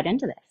 That's why you got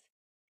into this.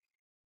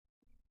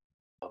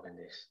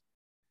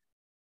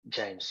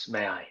 James,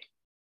 may I?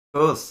 Of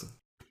course.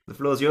 The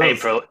floor is yours.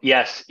 April,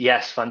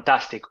 yes,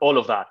 fantastic. All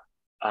of that.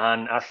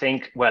 And I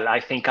think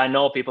I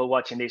know people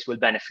watching this will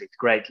benefit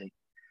greatly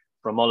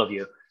from all of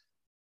you.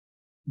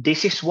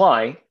 This is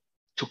why,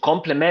 to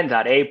complement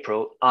that,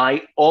 April,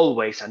 I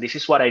always, and this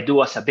is what I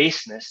do as a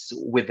business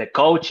with the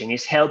coaching,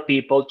 is help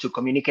people to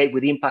communicate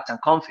with impact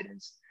and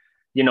confidence,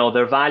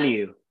 their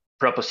value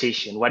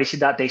proposition. What is it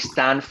that they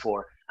stand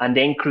for? And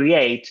then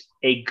create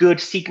a good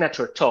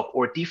signature talk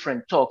or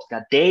different talks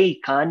that they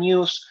can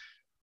use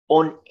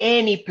on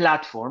any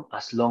platform,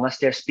 as long as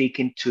they're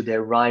speaking to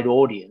the right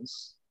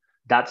audience.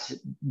 That's,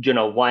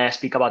 why I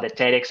speak about the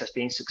TedX as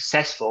being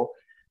successful,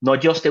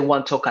 not just the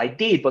one talk I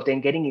did, but then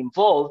getting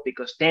involved,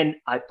 because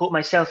then I put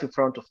myself in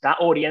front of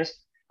that audience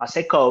as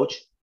a coach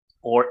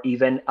or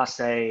even as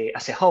a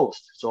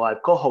host. So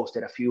I've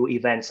co-hosted a few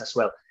events as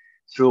well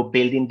through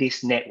building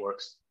these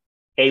networks.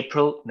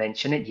 April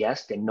mentioned it,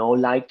 yes, the know,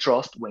 like,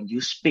 trust. When you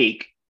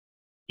speak,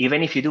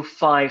 even if you do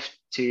 5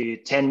 to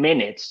 10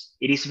 minutes,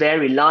 it is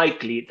very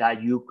likely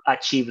that you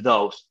achieve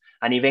those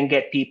and even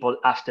get people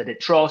after the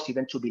trust,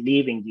 even to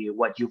believe in you,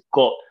 what you've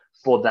got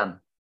for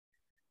them,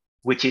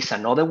 which is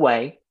another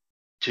way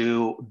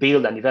to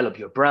build and develop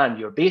your brand,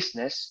 your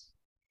business.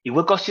 It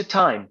will cost you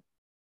time.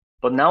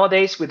 But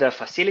nowadays, with the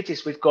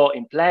facilities we've got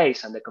in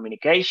place and the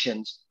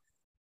communications,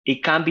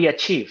 it can be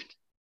achieved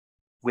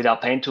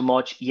without paying too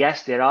much.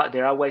 Yes, there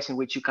are ways in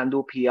which you can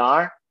do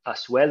PR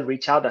as well.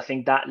 Reach out. I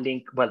think that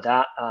link,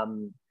 that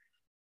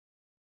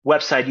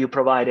website you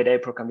provided,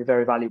 April, can be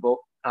very valuable.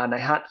 And I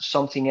had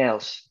something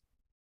else.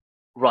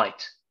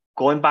 Right.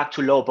 Going back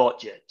to low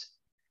budget.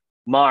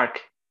 Mark,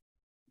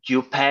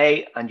 you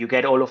pay and you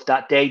get all of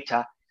that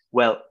data.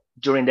 Well,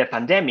 during the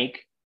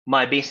pandemic,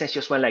 my business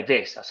just went like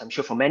this, as I'm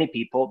sure for many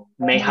people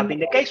may have been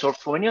the case, or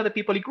for many other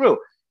people it grew.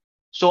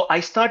 So I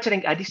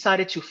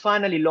decided to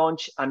finally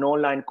launch an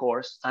online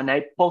course, and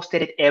I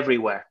posted it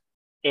everywhere,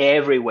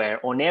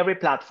 on every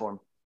platform.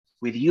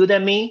 With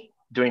Udemy,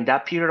 during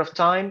that period of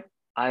time,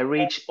 I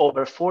reached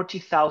over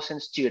 40,000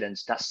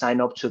 students that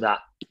signed up to that.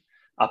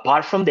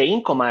 Apart from the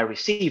income I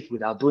received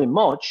without doing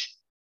much,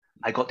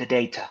 I got the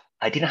data.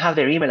 I didn't have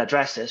their email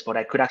addresses, but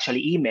I could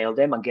actually email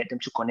them and get them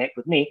to connect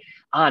with me.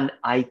 And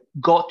I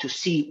got to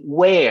see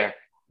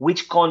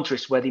which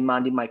countries were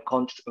demanding my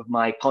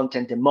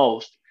content the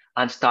most,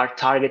 and start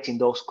targeting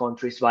those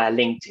countries via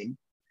LinkedIn.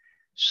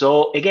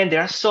 So again, there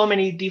are so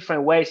many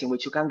different ways in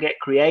which you can get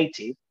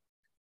creative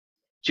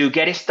to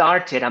get it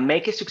started and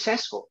make it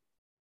successful.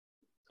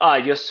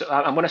 I'm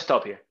going to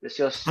stop here.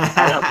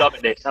 I'm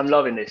loving this. I'm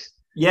loving this.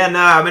 Yeah,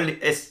 no, I mean,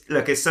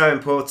 it's so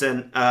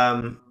important.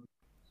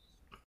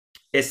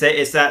 It's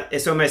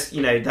almost,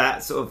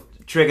 that sort of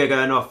trigger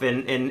going off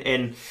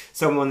in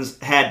someone's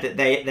head that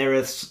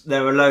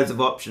there are loads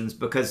of options,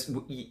 because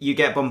you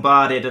get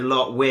bombarded a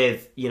lot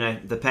with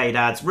the paid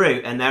ads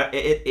route, and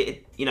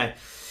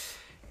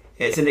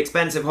it's an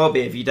expensive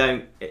hobby if you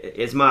don't,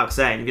 as Mark's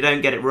saying, if you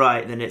don't get it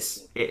right, then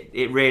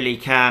it really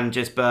can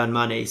just burn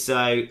money.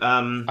 So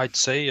I'd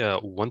say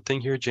one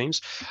thing here,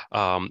 James,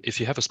 if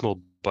you have a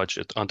small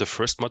budget, on the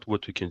first month,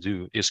 what we can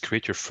do is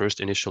create your first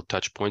initial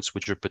touch points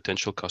with your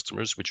potential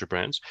customers, with your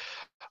brands.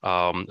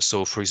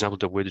 So for example,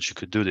 the way that you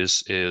could do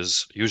this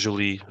is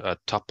usually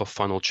top of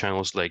funnel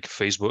channels like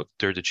Facebook.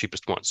 They're the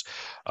cheapest ones.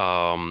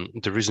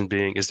 The reason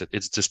being is that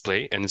it's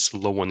display and it's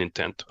low on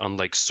intent.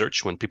 Unlike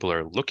search, when people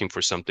are looking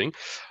for something,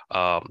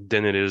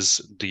 then it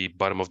is the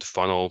bottom of the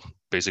funnel.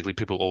 Basically,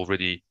 people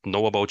already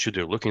know about you,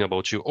 they're looking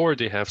about you, or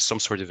they have some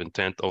sort of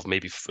intent of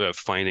maybe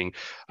finding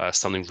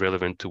something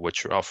relevant to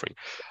what you're offering.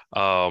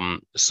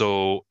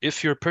 So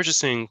if you're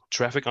purchasing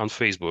traffic on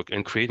Facebook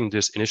and creating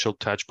this initial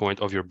touch point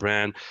of your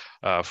brand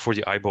for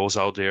the eyeballs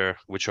out there,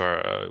 which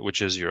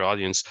is your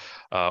audience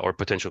or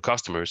potential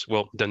customers,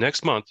 well, the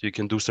next month you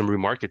can do some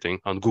remarketing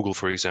on Google,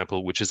 for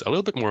example, which is a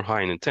little bit more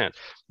high in intent,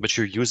 but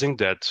you're using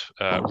that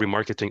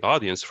remarketing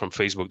audience from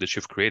Facebook that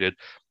you've created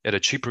at a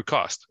cheaper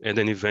cost. And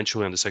then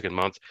eventually on the second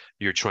month,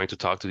 you're trying to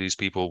talk to these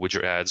people with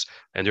your ads,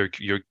 and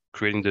you're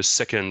creating this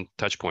second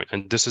touch point.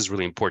 And this is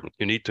really important.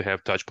 You need to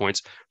have touch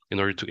points in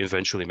order to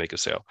eventually make a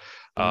sale.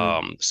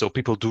 So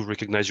people do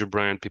recognize your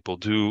brand. People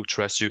do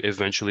trust you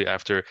eventually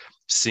after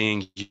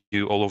seeing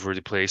you all over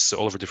the place,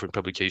 all over different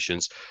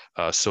publications.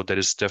 So that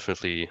is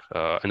definitely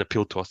an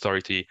appeal to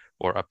authority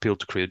or appeal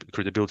to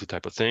credibility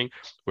type of thing,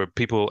 where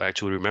people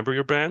actually remember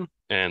your brand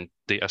and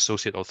they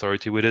associate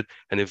authority with it,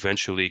 and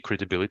eventually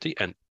credibility,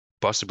 and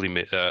possibly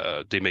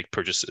they make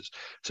purchases.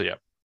 So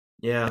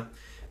yeah.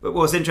 But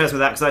what's interesting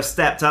with that, because I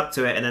stepped up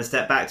to it and then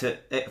stepped back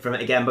from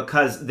it again,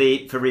 because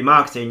for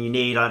remarketing you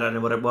need, I don't know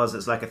what it was,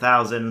 it's like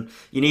 1,000.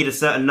 You need a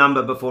certain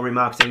number before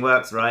remarketing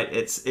works, right?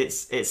 I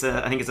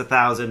think it's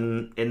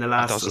 1,000 in the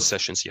last 1,000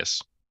 sessions,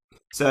 yes.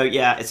 So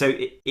yeah, so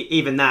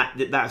even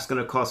that's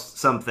going to cost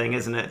something,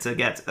 isn't it, to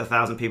get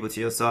 1,000 people to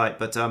your site?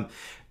 But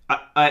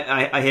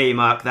I hear you,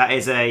 Mark.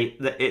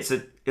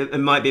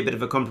 It might be a bit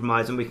of a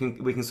compromise, and we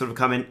can sort of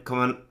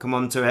come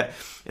on to it.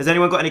 Has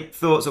anyone got any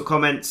thoughts or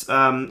comments?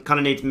 Kind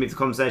of need to move the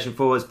conversation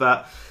forwards,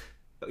 but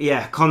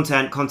yeah,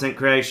 content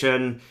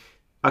creation.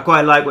 I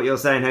quite like what you're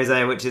saying,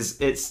 Jose, which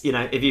is if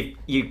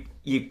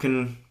you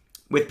can,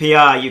 with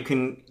PR you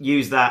can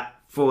use that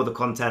for the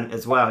content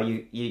as well.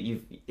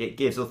 It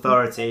gives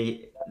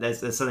authority.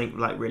 There's something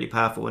like really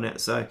powerful in it.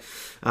 So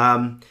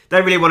don't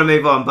really want to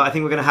move on, but I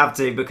think we're going to have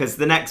to, because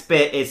the next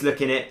bit is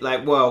looking at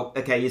like, well,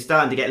 okay, you're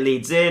starting to get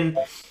leads in,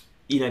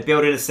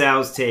 building a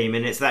sales team,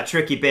 and it's that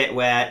tricky bit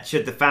where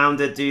should the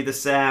founder do the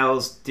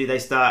sales? Do they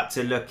start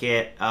to look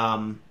at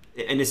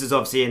and this is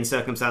obviously in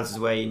circumstances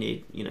where you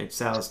need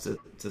sales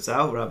to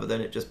sell rather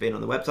than it just being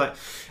on the website.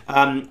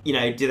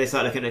 Do they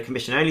start looking at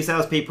commission only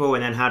salespeople,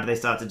 and then how do they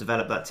start to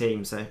develop that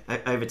team? So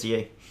over to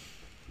you.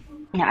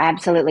 Yeah,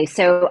 absolutely.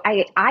 So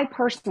I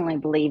personally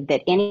believe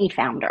that any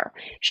founder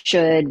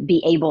should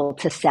be able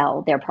to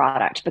sell their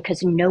product,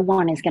 because no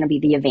one is going to be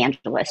the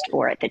evangelist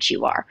for it that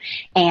you are.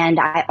 And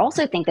I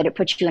also think that it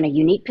puts you in a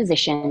unique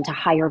position to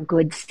hire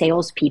good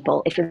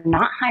salespeople if you're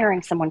not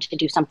hiring someone to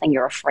do something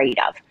you're afraid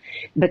of.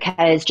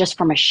 Because just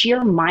from a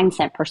sheer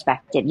mindset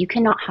perspective, you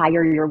cannot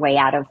hire your way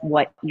out of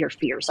what your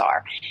fears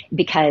are,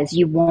 because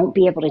you won't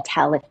be able to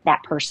tell if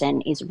that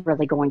person is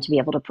really going to be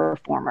able to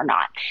perform or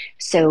not.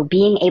 So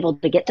being able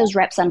to get those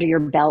reps under your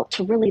belt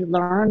to really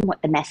learn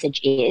what the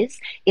message is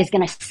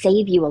going to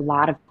save you a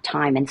lot of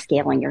time in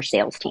scaling your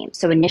sales team.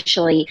 So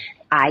initially,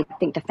 I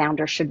think the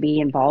founder should be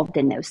involved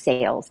in those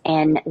sales.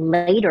 And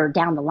later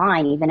down the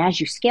line, even as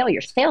you scale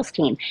your sales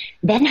team,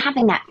 then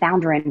having that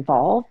founder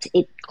involved,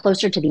 it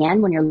closer to the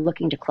end when you're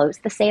looking to close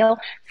the sale,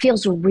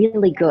 feels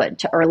really good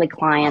to early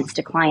clients,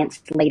 to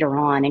clients later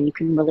on, and you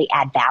can really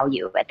add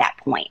value at that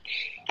point.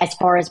 As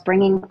far as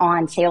bringing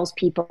on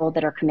salespeople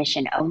that are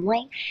commission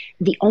only,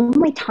 the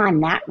only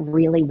time that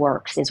really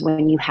works is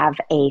when you have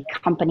a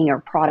company or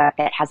product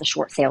that has a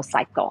short sales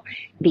cycle.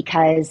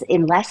 Because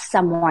unless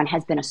someone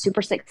has been a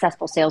super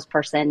successful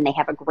salesperson, they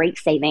have a great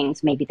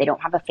savings, maybe they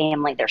don't have a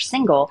family, they're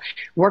single,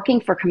 working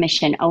for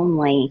commission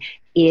only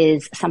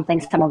is something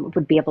someone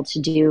would be able to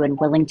do and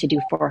willing to do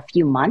for a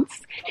few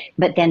months,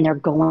 but then they're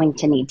going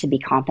to need to be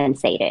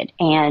compensated.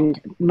 And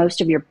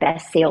most of your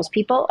best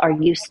salespeople are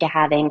used to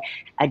having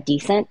a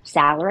decent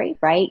salary,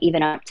 right?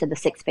 Even up to the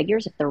six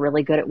figures if they're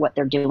really good at what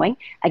they're doing.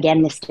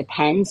 Again, this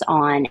depends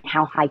on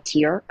how high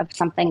tier of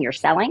something you're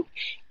selling,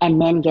 and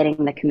then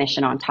getting the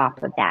commission on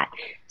top of that.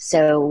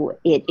 So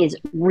it is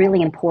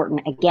really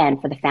important,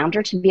 again, for the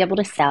founder to be able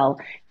to sell,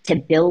 to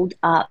build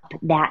up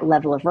that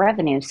level of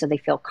revenue so they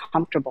feel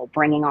comfortable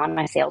bringing on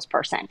a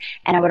salesperson.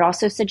 And I would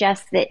also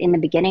suggest that in the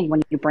beginning,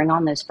 when you bring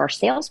on those first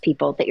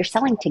salespeople, that you're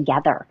selling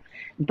together,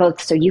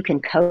 both so you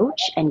can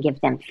coach and give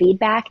them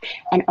feedback,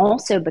 and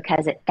also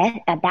because at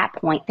that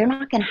point, they're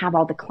not going to have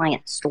all the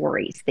client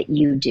stories that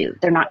you do.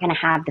 They're not going to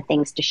have the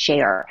things to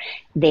share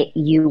that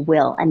you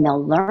will, and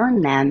they'll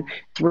learn them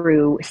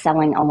through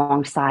selling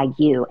alongside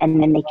you.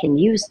 And then they can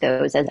use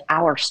those as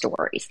our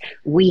stories.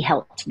 We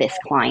helped this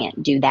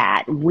client do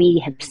that. We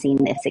have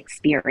seen this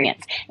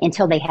experience,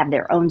 until they have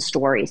their own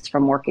stories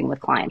from working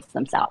with clients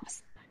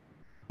themselves.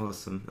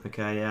 Awesome.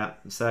 Okay. Yeah.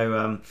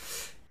 So,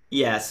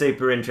 yeah,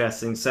 super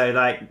interesting. So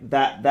like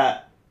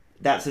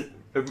that's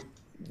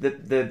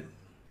the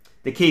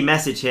key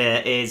message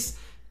here is,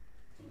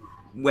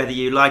 whether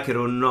you like it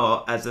or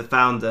not, as a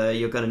founder,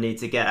 you're going to need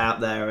to get out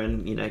there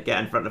and, get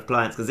in front of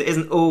clients, because it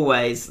isn't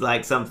always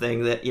like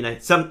something that,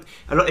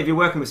 if you're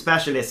working with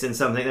specialists in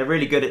something, they're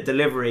really good at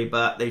delivery,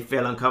 but they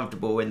feel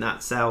uncomfortable in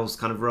that sales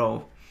kind of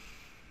role.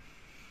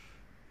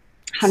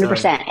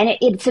 100%. And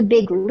it's a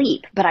big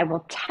leap, but I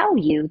will tell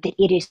you that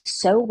it is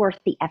so worth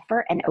the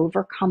effort and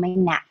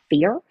overcoming that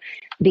fear,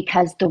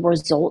 because the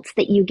results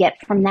that you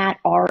get from that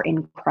are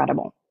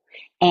incredible.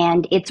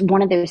 And it's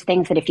one of those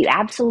things that if you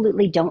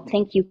absolutely don't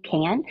think you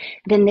can,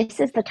 then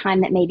this is the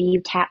time that maybe you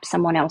tap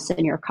someone else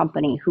in your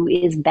company who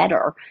is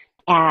better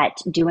at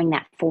doing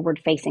that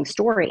forward-facing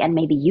story, and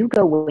maybe you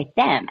go with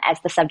them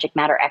as the subject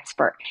matter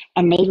expert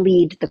and they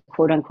lead the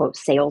quote-unquote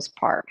sales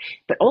part.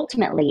 But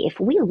ultimately, if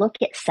we look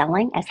at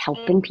selling as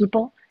helping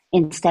people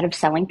instead of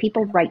selling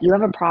people, right? You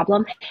have a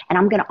problem and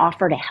I'm going to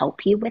offer to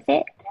help you with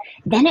it.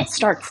 Then it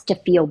starts to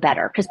feel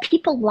better, because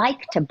people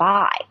like to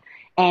buy.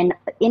 And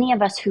any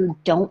of us who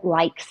don't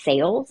like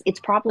sales, it's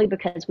probably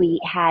because we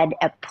had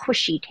a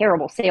pushy,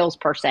 terrible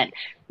salesperson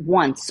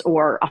once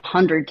or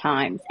 100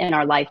 times in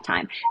our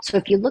lifetime. So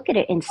if you look at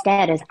it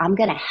instead as, I'm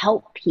going to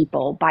help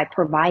people by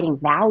providing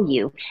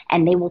value,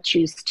 and they will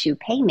choose to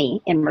pay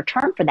me in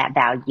return for that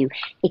value,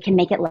 it can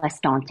make it less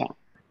daunting.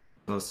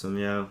 Awesome.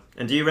 Yeah.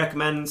 And do you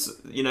recommend,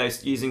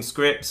 using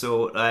scripts,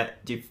 or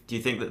do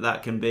you think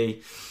that can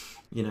be,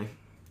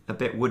 a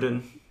bit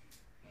wooden?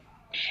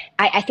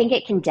 I think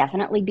it can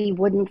definitely be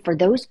wooden. For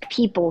those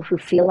people who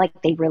feel like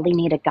they really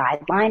need a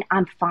guideline,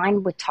 I'm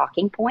fine with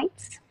talking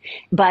points.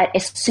 But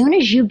as soon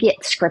as you get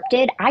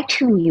scripted, I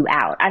tune you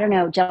out. I don't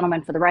know,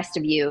 gentlemen, for the rest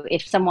of you,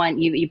 if someone,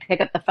 you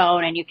pick up the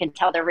phone and you can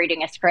tell they're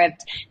reading a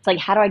script, it's like,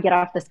 how do I get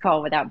off this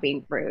call without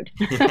being rude?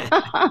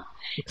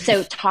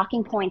 So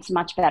talking points,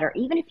 much better.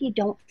 Even if you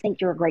don't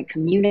think you're a great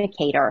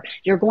communicator,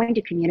 you're going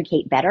to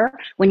communicate better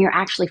when you're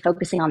actually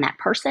focusing on that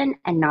person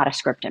and not a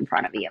script in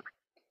front of you.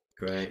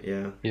 Great,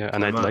 yeah. Yeah,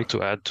 and I'd like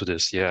to add to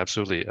this. Yeah,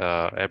 absolutely.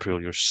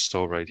 April, you're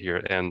so right here.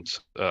 And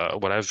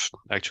what I've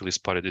actually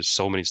spotted is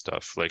so many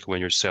stuff. Like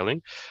when you're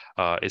selling,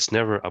 it's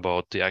never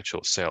about the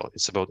actual sale.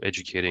 It's about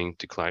educating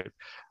the client.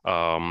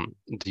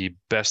 The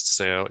best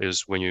sale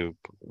is when you,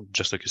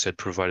 just like you said,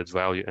 provided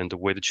value. And the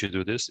way that you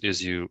do this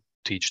is you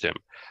teach them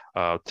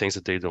things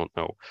that they don't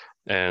know.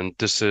 And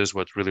this is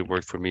what really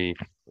worked for me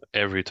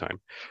every time.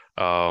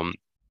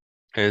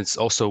 And it's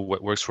also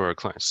what works for our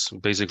clients.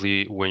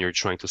 Basically, when you're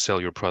trying to sell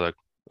your product,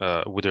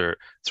 whether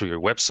through your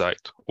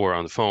website or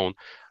on the phone,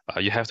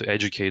 you have to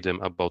educate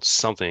them about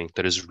something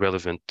that is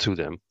relevant to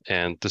them.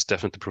 And this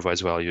definitely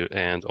provides value.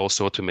 And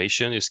also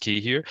automation is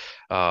key here.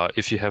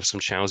 If you have some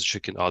channels that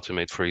you can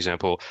automate, for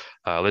example,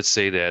 let's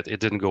say that it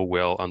didn't go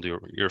well on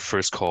your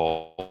first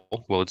call.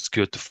 Well, it's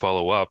good to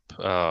follow up,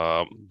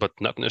 but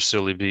not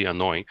necessarily be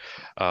annoying.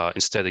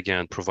 Instead,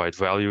 again, provide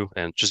value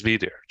and just be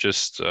there.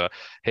 Just,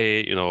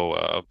 hey,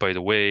 by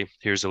the way,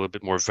 here's a little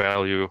bit more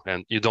value.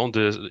 And you don't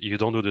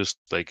do this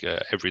like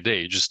every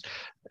day. Just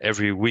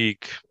every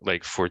week,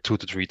 like for 2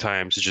 to 3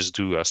 times, just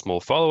do a small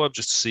follow-up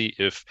just to see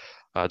if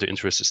the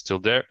interest is still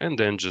there, and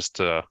then just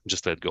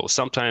let go.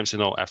 Sometimes,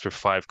 after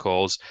 5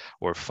 calls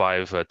or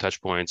 5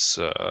 touch points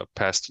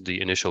past the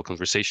initial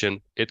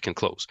conversation, it can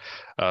close.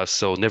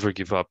 So never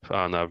give up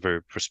on a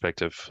very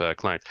prospective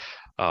client.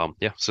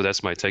 Yeah, so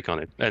that's my take on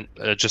it. And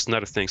just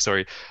another thing,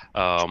 sorry.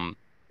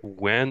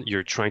 When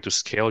you're trying to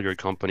scale your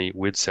company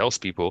with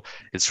salespeople,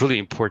 it's really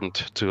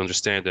important to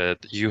understand that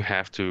you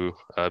have to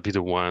be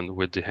the one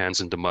with the hands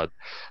in the mud.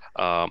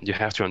 You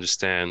have to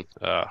understand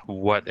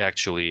what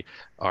actually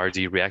are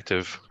the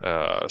reactive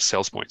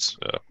sales points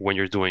when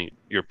you're doing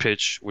your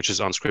pitch, which is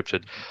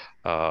unscripted.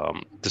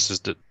 This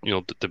is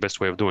the best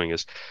way of doing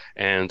this.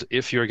 And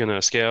if you're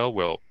gonna scale,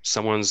 well,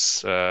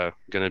 someone's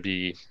gonna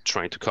be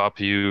trying to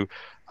copy you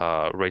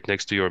right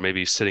next to you, or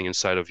maybe sitting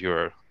inside of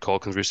your call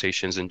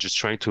conversations and just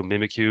trying to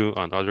mimic you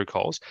on other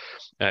calls.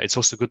 It's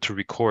also good to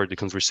record the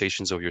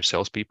conversations of your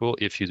salespeople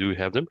if you do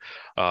have them,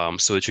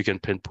 so that you can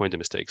pinpoint the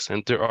mistakes.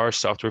 And there are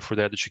software for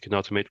that you can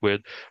automate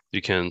with.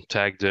 You can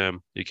tag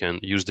them. You can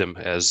use them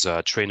as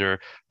trainer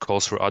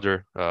calls for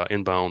other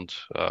inbound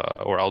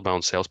or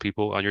outbound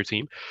salespeople on your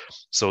team.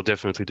 So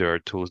definitely there are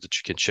tools that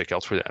you can check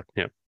out for that.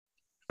 Yeah.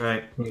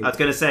 Right. I was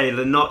going to say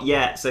the not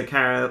yet. So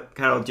Carol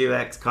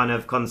Dweck's kind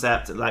of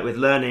concept, like with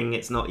learning,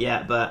 it's not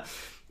yet, but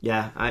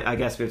yeah, I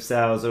guess with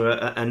sales or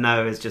a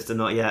no is just a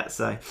not yet.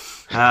 So,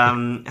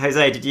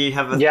 Jose, did you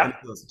have Yeah,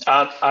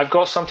 I've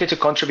got something to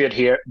contribute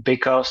here,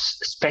 because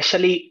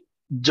especially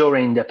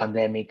during the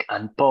pandemic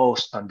and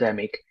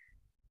post-pandemic,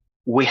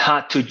 we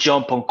had to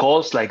jump on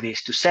calls like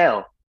this to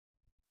sell.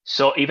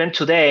 So even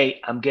today,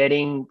 I'm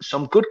getting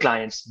some good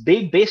clients,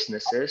 big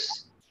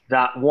businesses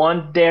that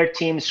want their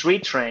teams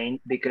retrained,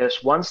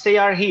 because once they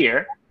are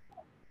here,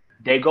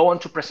 they go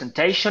into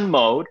presentation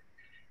mode.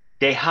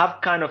 They have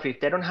kind of, if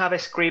they don't have a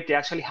script, they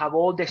actually have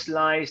all the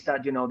slides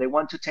that, they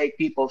want to take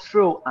people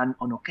through. And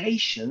on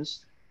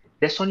occasions,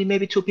 there's only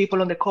maybe 2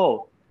 people on the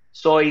call.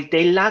 So if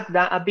they lack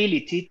that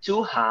ability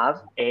to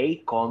have a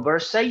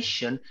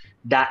conversation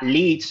that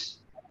leads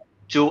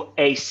to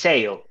a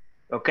sale,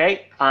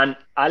 okay? And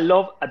I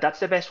love, that's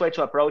the best way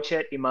to approach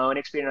it in my own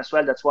experience as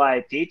well. That's why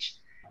I teach,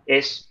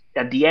 is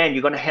at the end,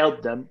 you're going to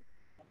help them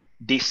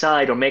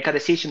decide or make a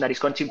decision that is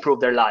going to improve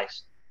their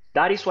lives.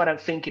 That is what I'm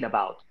thinking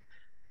about.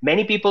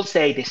 Many people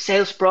say the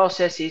sales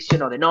process is, the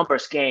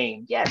numbers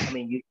game. Yes, I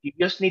mean, you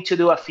just need to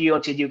do a few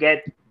until you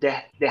get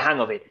the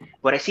hang of it.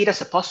 But I see it as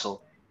a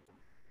puzzle.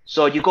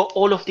 So you got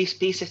all of these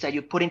pieces that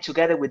you're putting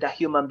together with that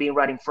human being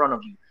right in front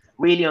of you,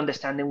 really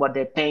understanding what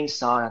their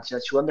pains are, and so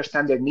you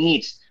understand their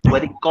needs,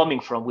 where they're coming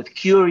from, with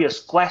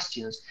curious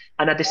questions,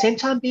 and at the same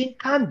time being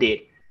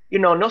candid,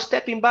 not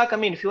stepping back. I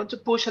mean, if you want to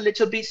push a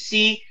little bit,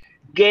 see,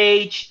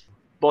 gauge,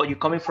 but you're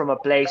coming from a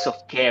place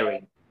of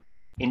caring.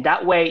 In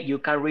that way, you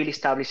can really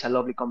establish a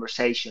lovely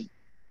conversation,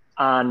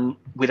 and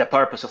with a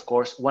purpose, of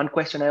course. One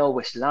question I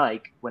always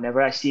like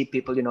whenever I see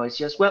people, it's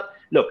just, well,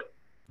 look,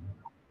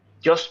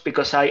 just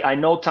because I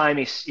know time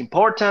is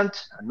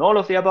important and all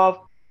of the above,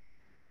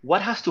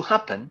 what has to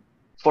happen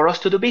for us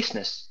to do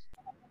business?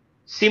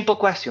 Simple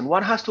question.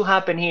 What has to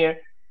happen here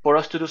for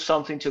us to do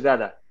something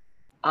together?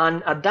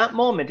 And at that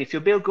moment, if you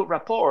build good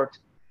rapport,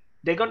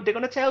 they're going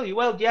to tell you,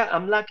 well, yeah,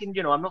 I'm lacking,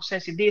 I'm not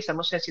sensing this, I'm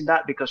not sensing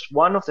that, because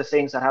one of the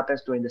things that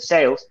happens during the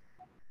sales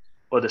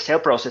or the sale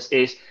process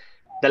is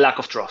the lack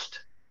of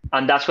trust.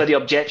 And that's where the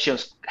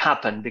objections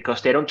happen,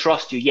 because they don't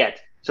trust you yet.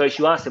 So if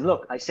you ask them,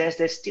 look, I sense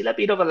there's still a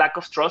bit of a lack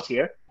of trust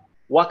here.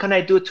 What can I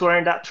do to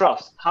earn that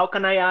trust? How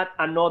can I add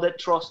another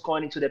trust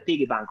coin into the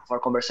piggy bank of our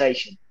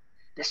conversation?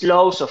 There's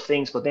loads of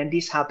things, but then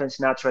this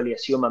happens naturally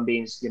as human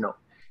beings,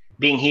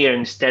 being here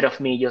instead of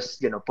me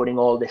just, putting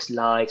all the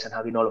slides and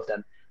having all of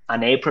them.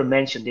 And April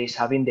mentioned this,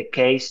 having the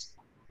case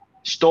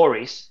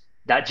stories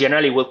that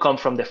generally will come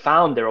from the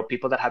founder or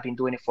people that have been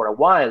doing it for a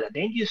while. And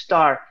then you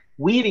start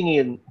weaving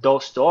in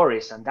those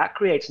stories, and that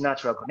creates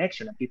natural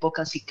connection, and people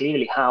can see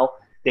clearly how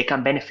they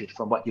can benefit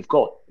from what you've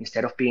got,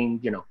 instead of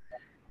being,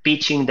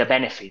 pitching the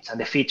benefits and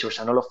the features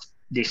and all of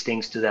these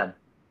things to them.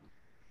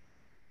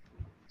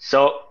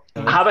 So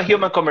have a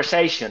human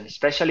conversation,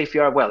 especially if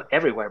you are, well,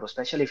 everywhere, but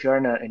especially if you're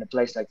in a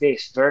place like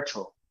this,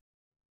 virtual.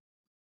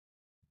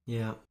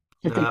 Yeah.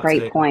 That's a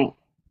great point.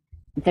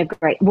 They're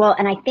great. Well,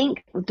 and I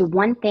think the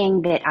one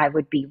thing that I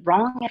would be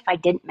wrong if I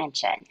didn't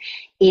mention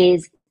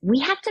is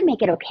we have to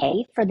make it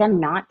okay for them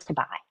not to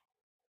buy.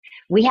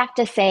 We have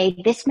to say,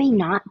 this may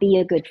not be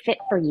a good fit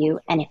for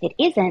you. And if it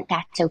isn't,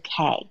 that's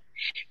okay.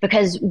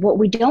 Because what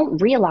we don't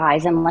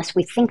realize, unless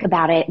we think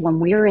about it when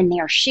we're in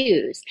their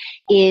shoes,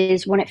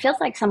 is when it feels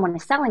like someone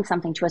is selling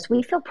something to us,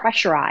 we feel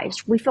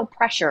pressurized. We feel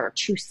pressure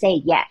to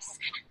say yes.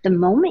 The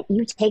moment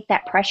you take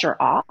that pressure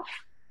off,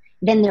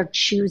 then they're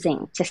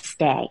choosing to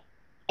stay.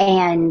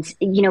 And,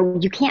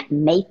 you can't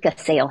make a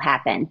sale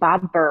happen.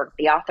 Bob Burg,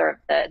 the author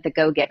of The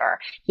Go-Giver,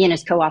 he and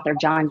his co-author,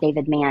 John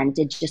David Mann,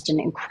 did just an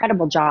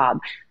incredible job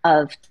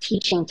of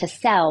teaching to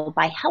sell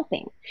by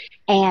helping.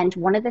 And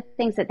one of the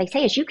things that they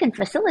say is you can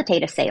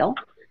facilitate a sale.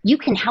 You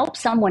can help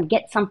someone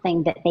get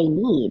something that they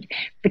need,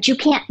 but you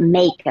can't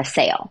make a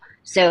sale.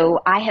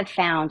 So I have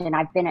found, and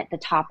I've been at the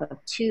top of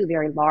 2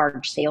 very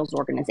large sales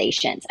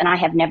organizations, and I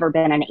have never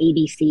been an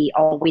ABC,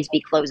 always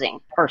be closing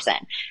person.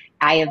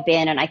 I have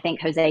been, and I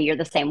think, Jose, you're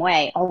the same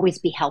way, always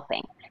be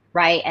helping,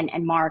 right? And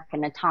Mark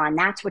and Nitan,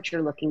 that's what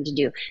you're looking to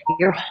do.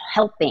 You're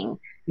helping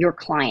your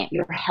client.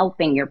 You're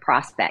helping your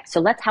prospect. So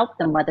let's help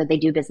them whether they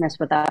do business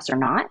with us or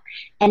not.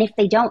 And if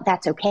they don't,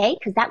 that's okay,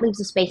 because that leaves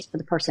a space for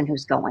the person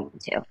who's going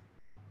to.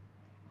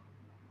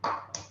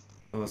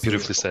 Awesome.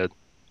 Beautifully said.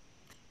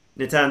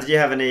 Nitan, did you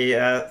have any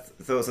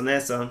thoughts on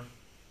this?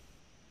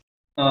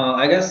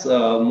 I guess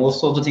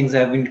most of the things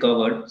have been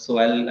covered, so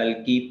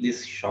I'll keep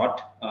this short.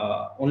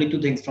 Only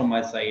two things from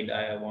my side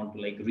I want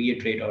to like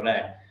reiterate or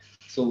add.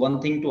 So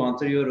one thing to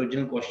answer your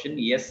original question,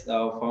 yes,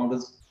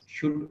 founders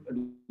should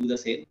do the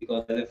same,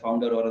 because as a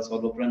founder or a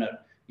solopreneur,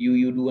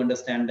 you do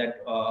understand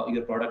that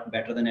your product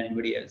better than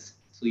anybody else.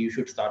 So you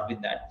should start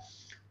with that.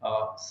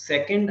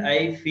 Second,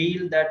 I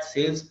feel that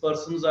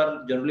salespersons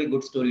are generally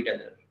good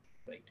storyteller,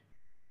 right?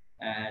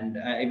 And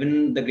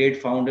even the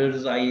great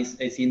founders I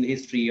see in the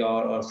history,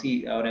 or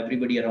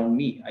everybody around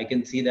me, I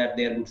can see that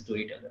they are good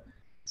storyteller.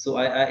 So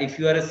if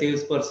you are a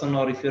salesperson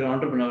or if you're an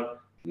entrepreneur,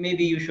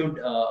 maybe you should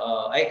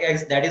I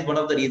guess that is one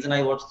of the reason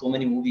I watch so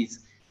many movies.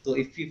 So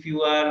if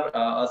you are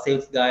a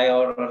sales guy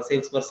or a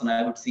salesperson,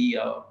 I would see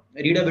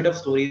read a bit of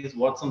stories,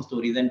 watch some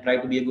stories, and try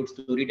to be a good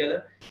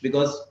storyteller,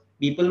 because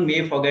people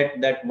may forget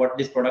that what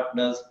this product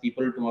does.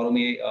 People tomorrow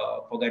may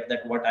forget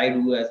that what I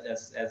do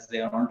as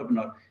an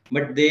entrepreneur,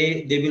 but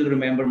they will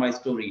remember my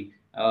story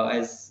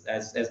as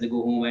they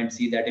go home and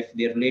see that if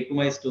they relate to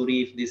my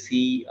story, if they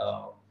see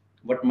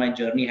what my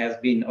journey has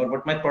been or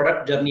what my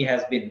product journey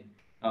has been.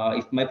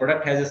 If my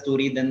product has a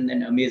story,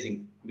 then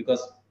amazing.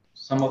 Because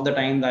some of the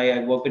time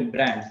I work with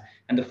brands,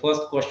 and the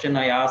first question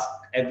I ask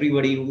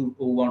everybody who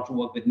wants to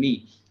work with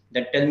me,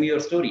 that tell me your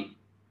story,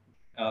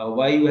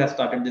 why you have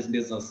started this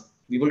business.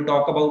 We will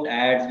talk about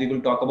ads, we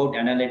will talk about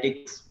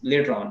analytics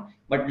later on,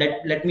 but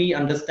let me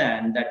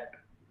understand that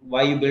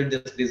why you built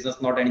this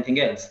business, not anything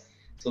else.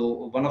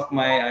 So one of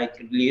my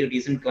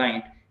recent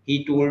client,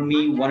 he told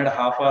me 1.5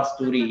 hour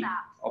story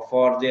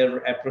for their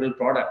apparel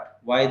product,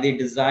 why they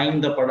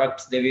design the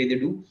products the way they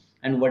do,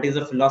 and what is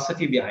the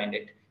philosophy behind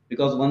it.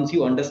 Because once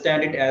you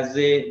understand it as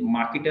a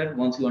marketer,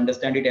 once you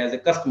understand it as a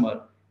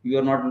customer, you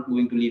are not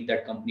going to leave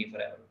that company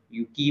forever.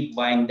 You keep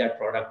buying that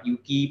product, you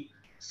keep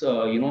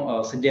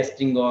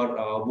suggesting or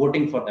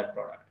voting for that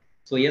product.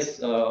 So yes,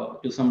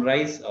 to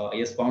summarize,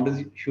 yes,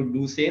 founders should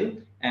do sale,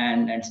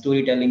 and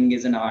storytelling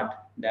is an art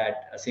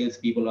that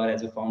salespeople or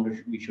as a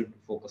founder we should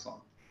focus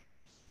on.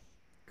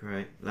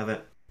 Great, love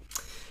it.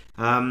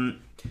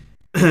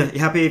 You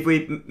happy if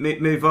we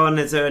move on?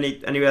 Is there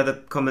any other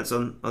comments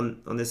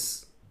on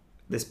this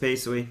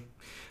piece?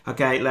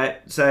 Okay?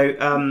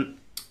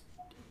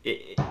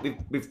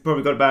 We've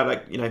probably got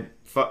about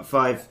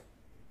five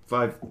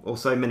or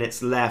so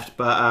minutes left,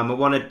 but I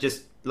want to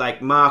just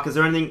Mark, is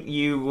there anything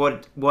you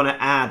would want to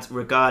add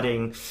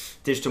regarding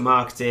digital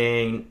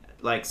marketing,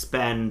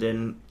 spend,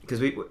 and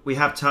because we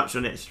have touched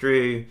on it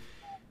through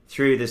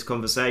this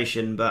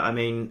conversation, but I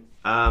mean,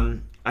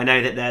 I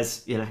know that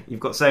there's you've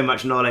got so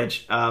much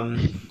knowledge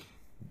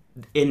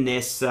in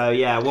this, so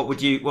yeah, what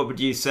would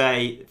you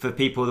say for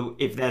people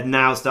if they're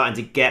now starting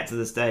to get to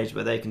the stage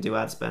where they can do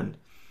ad spend?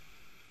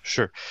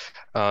 Sure.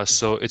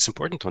 So it's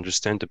important to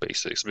understand the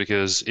basics,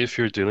 because if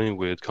you're dealing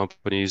with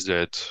companies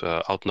that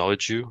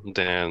outknowledge you,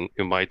 then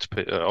you might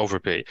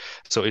overpay.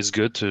 So it's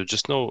good to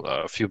just know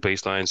a few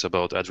baselines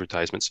about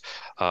advertisements,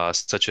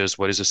 such as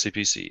what is a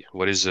CPC,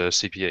 what is a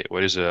CPA,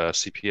 what is a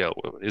CPL?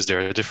 Is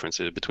there a difference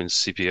between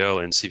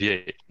CPL and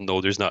CPA?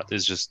 No, there's not.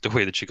 It's just the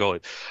way that you call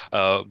it.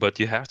 But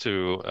you have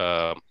to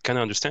kind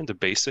of understand the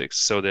basics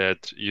so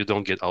that you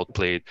don't get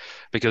outplayed,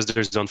 because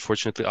there's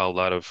unfortunately a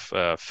lot of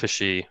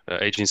fishy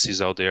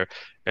agencies out there.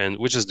 And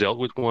we just dealt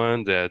with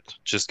one that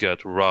just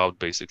got robbed,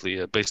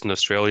 basically, based in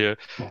Australia.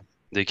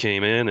 They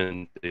came in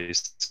and they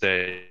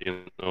say,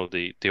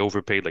 they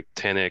overpaid like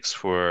 10x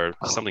for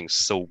something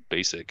so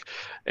basic.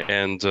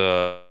 And,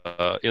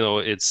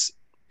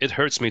 it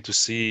hurts me to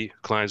see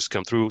clients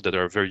come through that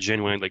are very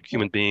genuine, like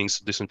human beings,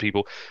 decent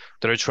people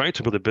that are trying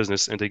to build a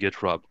business and they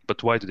get robbed.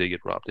 But why do they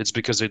get robbed? It's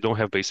because they don't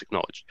have basic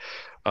knowledge.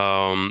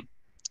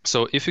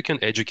 So if you can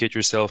educate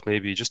yourself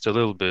maybe just a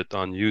little bit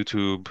on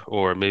YouTube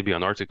or maybe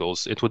on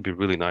articles, it would be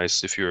really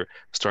nice if you're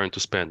starting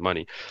to spend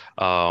money.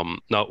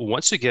 Now,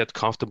 once you get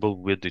comfortable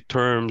with the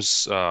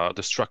terms,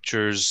 the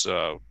structures,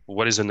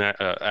 what is an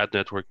ad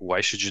network,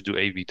 why should you do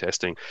A/B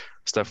testing,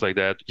 stuff like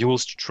that, you will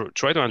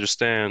try to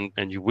understand,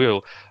 and you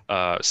will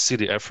see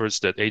the efforts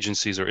that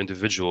agencies or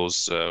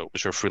individuals,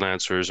 which are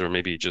freelancers or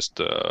maybe just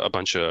a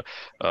bunch of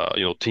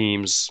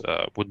teams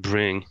would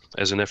bring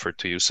as an effort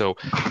to you. So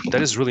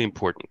that is really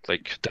important.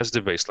 That's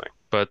the baseline.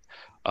 But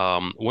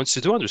once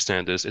you do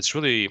understand this, it's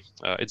really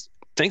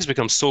things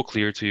become so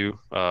clear to you.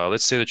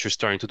 Let's say that you're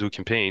starting to do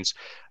campaigns,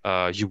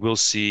 you will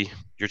see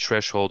your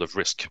threshold of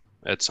risk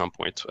at some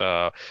point.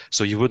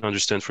 So you would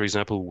understand, for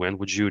example, when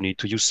would you need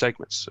to use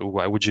segments?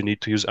 Why would you need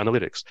to use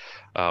analytics?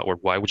 Or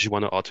why would you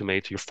want to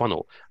automate your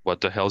funnel? What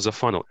the hell is a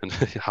funnel? And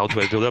how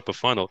do I build up a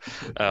funnel?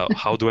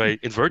 How do I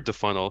invert the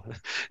funnel?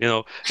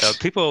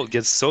 People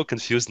get so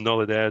confused in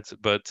all of that,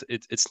 but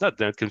it's not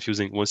that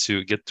confusing once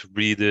you get to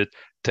read it,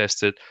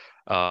 test it.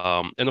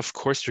 And of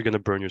course, you're going to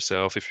burn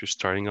yourself if you're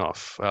starting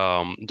off.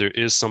 There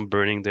is some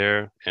burning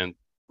there, and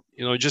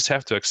you just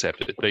have to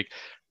accept it. Like,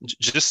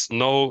 just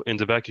know in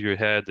the back of your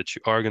head that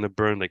you are going to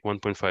burn like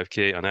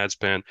 1.5K on ad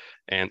spend,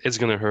 and it's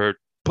going to hurt,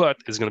 but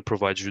it's going to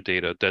provide you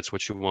data. That's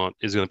what you want.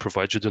 It's going to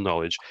provide you the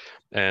knowledge.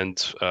 And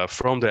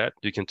from that,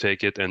 you can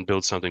take it and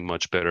build something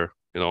much better,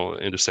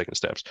 in the second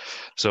steps.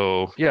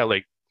 So yeah,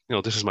 like,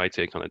 this is my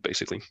take on it,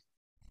 basically.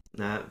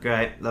 No,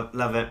 great.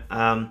 Love it.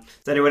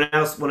 Does anyone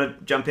else want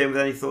to jump in with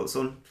any thoughts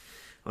on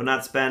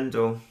ad spend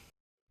or?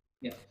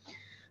 Yeah.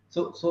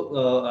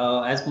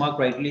 So as Mark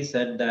rightly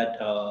said that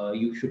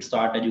you should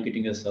start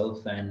educating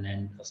yourself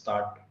and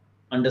start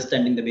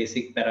understanding the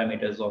basic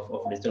parameters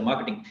of digital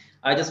marketing.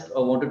 I just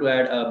wanted to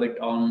add a bit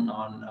on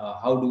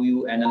how do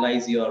you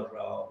analyze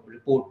your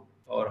report,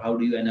 or how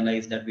do you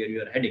analyze that where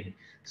you are heading.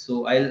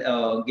 So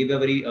I'll give a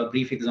very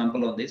brief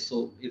example on this.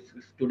 So if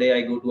today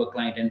I go to a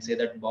client and say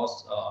that,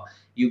 boss,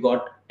 you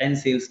got 10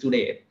 sales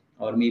today,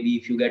 or maybe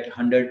if you get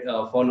 100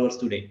 followers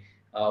today.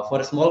 For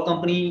a small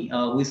company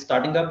who is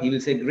starting up, he will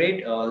say,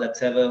 great, let's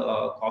have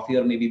a coffee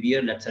or maybe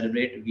beer, let's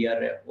celebrate, we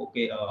are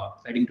okay,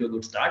 heading to a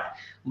good start.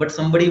 But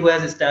somebody who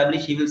has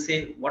established, he will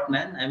say, what,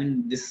 man, I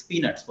mean, this is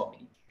peanuts for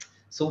me.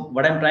 So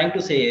what I'm trying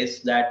to say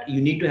is that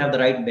you need to have the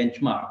right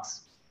benchmarks.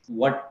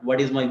 What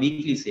is my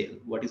weekly sale?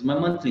 What is my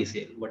monthly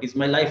sale? What is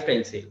my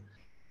lifestyle sale?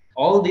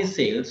 All these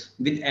sales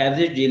with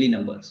average daily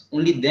numbers.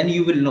 Only then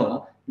you will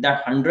know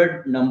that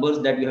 100 numbers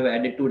that you have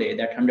added today,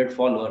 that 100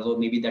 followers, or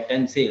maybe that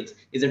 10 sales,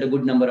 is it a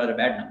good number or a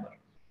bad number?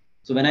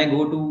 So when I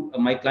go to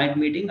my client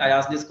meeting, I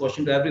ask this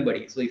question to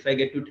everybody. So if I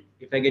get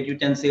you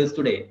 10 sales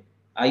today,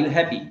 are you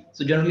happy?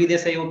 So generally they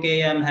say,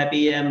 okay, I'm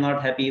happy, I'm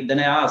not happy. Then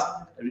I ask,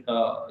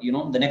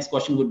 the next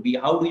question would be,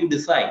 how do you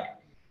decide?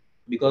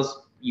 Because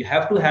you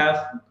have to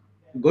have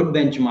good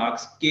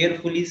benchmarks,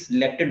 carefully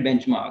selected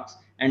benchmarks,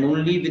 and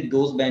only with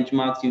those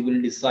benchmarks you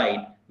will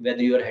decide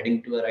whether you are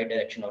heading to the right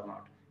direction or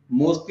not.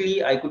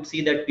 Mostly I could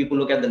see that people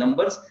look at the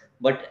numbers,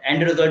 but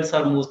end results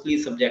are mostly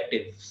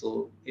subjective.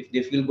 So if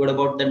they feel good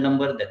about that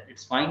number, then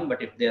it's fine,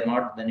 but if they're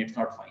not, then it's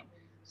not fine.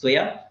 So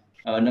yeah,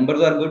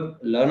 numbers are good,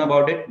 learn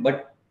about it,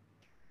 but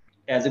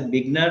as a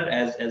beginner,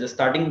 as a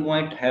starting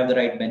point, have the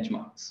right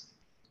benchmarks.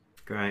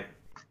 Great.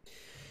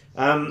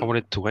 I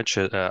wanted to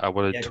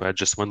add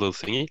just one little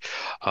thingy.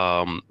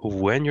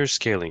 When you're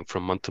scaling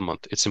from month to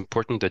month, it's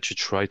important that you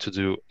try to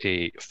do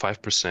a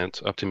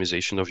 5%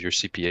 optimization of your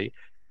CPA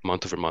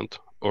month over month,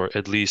 or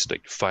at least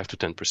like 5 to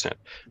 10%.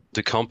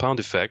 The compound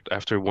effect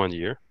after 1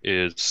 year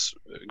is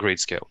great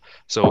scale.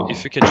 So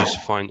if you can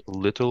just find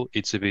little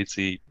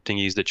itsy-bitsy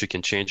thingies that you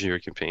can change in your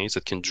campaigns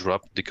that can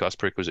drop the cost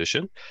per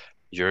acquisition,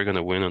 you're going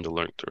to win on the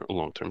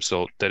long term.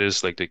 So that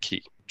is like the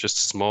key.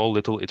 Just small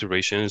little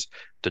iterations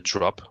that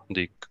drop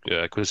the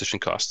acquisition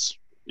costs.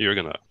 You're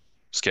going to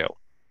scale.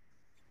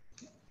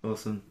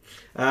 Awesome.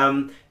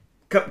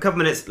 Couple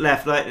minutes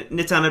left. Like,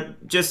 Nitan, I'm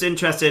just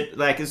interested,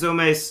 like, it's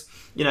almost,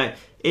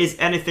 is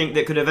anything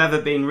that could have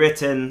ever been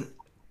written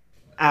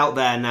out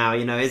there now,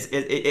 is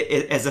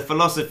as a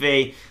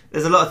philosophy,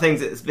 there's a lot of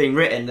things that's being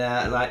written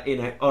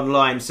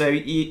online. So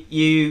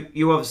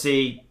you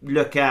obviously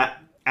look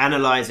at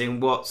analyzing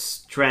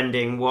what's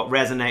trending, what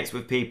resonates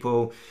with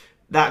people.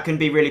 That can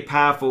be really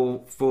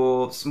powerful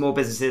for small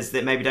businesses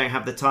that maybe don't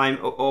have the time,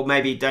 or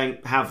maybe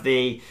don't have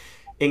the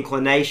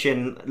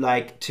inclination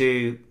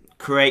to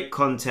create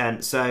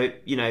content. So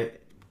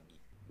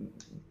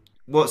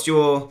what's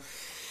your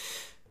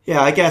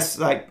I guess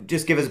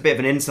just give us a bit of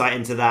an insight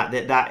into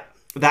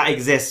that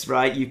exists,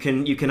 right? You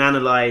can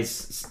analyze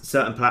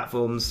certain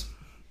platforms.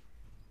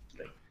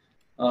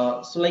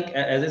 So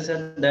as I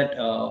said that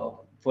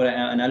for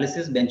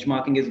analysis,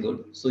 benchmarking is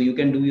good. So you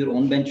can do your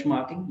own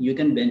benchmarking. You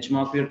can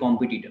benchmark your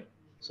competitor.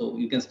 So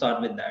you can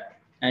start with that.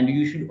 And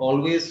you should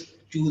always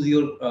choose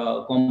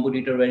your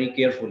competitor very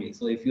carefully.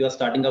 So if you are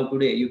starting out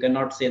today, you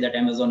cannot say that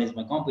Amazon is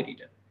my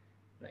competitor,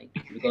 right?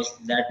 Because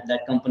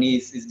that company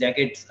is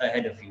decades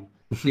ahead of you.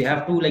 So you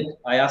have to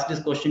I ask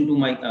this question to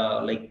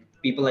my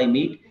people I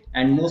meet,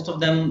 and most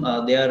of them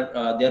they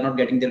are not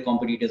getting their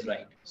competitors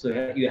right.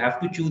 So you have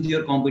to choose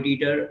your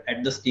competitor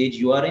at the stage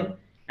you are in,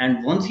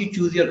 and once you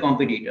choose your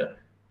competitor,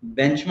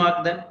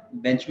 benchmark them,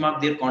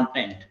 benchmark their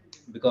content,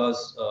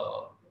 because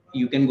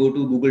you can go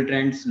to Google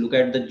Trends, look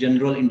at the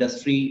general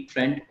industry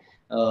trend.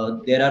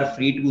 There are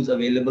free tools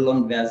available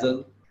on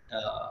Vaizle.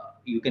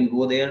 You can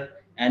go there,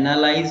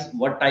 analyze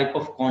what type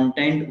of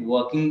content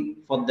working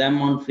for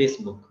them on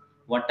Facebook,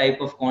 what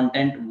type of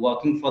content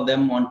working for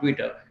them on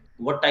Twitter,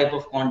 what type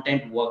of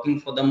content working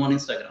for them on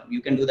Instagram.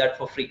 You can do that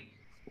for free.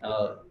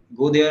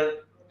 Go there,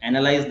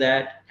 analyze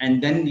that,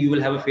 and then you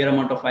will have a fair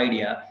amount of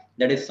idea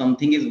that if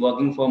something is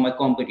working for my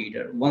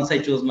competitor, once I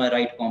chose my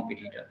right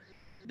competitor,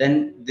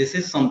 then this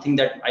is something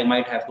that I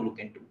might have to look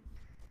into.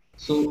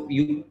 So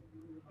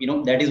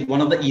that is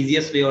one of the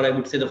easiest way, or I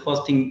would say the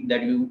first thing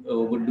that you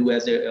would do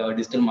as a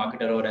digital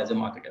marketer or as a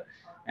marketer.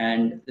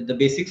 And the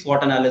basic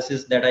SWOT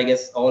analysis that I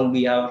guess all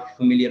we are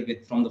familiar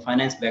with from the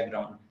finance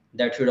background,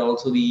 that should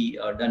also be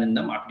done in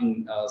the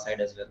marketing side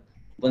as well.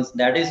 Once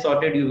that is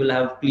sorted, you will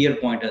have clear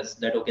pointers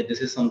that, okay, this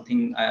is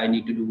something I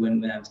need to do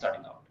when I'm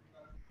starting out.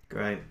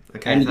 Great.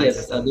 Okay. And Thanks,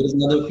 yes, Nitan. there is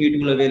another free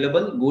tool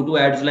available. Go to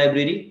Ads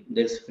Library.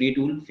 There's free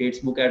tool,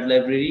 Facebook Ads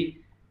Library.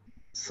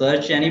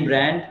 Search any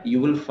brand, you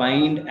will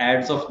find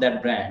ads of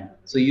that brand.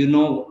 So you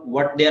know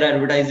what they are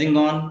advertising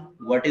on,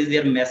 what is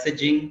their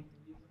messaging,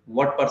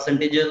 what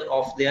percentages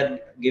of they are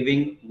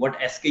giving, what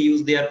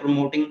SKUs they are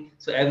promoting.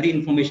 So every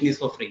information is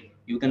for free.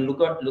 You can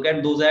look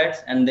at those ads,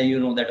 and then you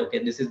know that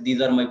okay,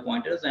 these are my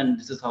pointers, and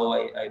this is how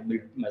I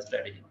built my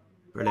strategy.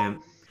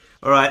 Brilliant.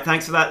 All right,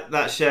 thanks for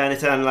that share,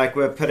 Nitan. Like,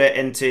 we'll put it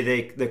into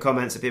the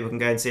comments so people can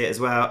go and see it as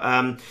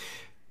well.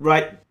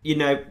 Right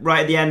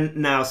at the end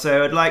now.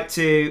 So I'd like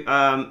to,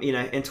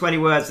 in 20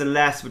 words and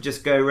less, we'll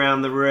just go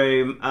around the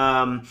room.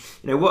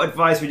 What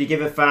advice would you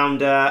give a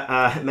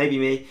founder, maybe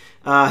me,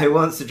 who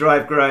wants to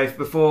drive growth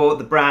before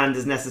the brand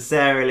is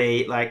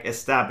necessarily like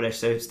established?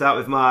 So start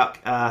with Mark.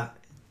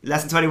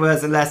 Less than 20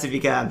 words and less if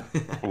you can.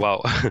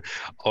 Wow.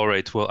 All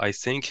right. Well, I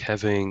think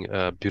having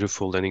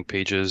beautiful landing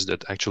pages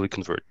that actually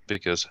convert,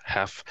 because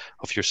half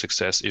of your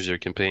success is your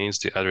campaigns,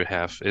 the other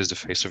half is the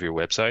face of your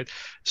website.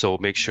 So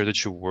make sure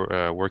that you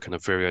work on a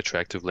very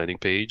attractive landing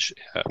page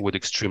with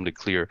extremely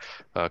clear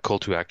call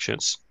to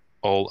actions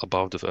all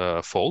above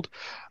the fold,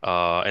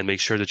 and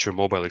make sure that your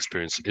mobile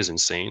experience is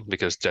insane,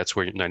 because that's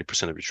where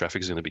 90% of your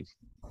traffic is going to be.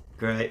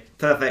 Great.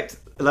 Perfect.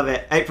 I love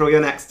it. April,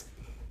 you're next.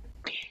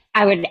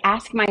 I would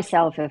ask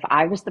myself, if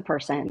I was the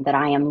person that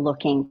I am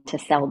looking to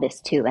sell this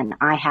to and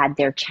I had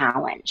their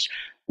challenge,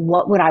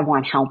 what would I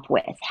want help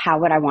with? How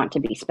would I want to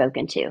be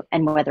spoken to?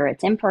 And whether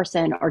it's in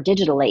person or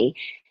digitally,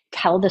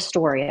 tell the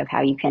story of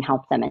how you can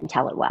help them and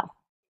tell it well.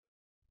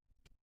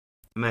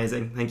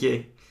 Amazing. Thank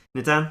you.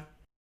 Nitan?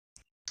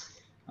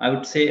 I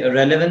would say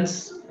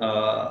relevance.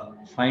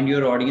 Find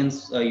your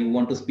audience you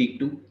want to speak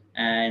to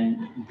and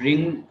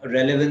bring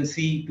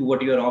relevancy to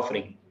what you are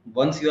offering.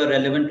 Once you are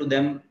relevant to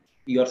them,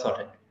 you are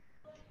sorted.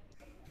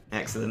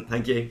 Excellent.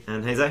 Thank you.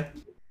 And Vaizle?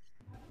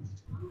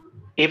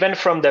 Even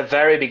from the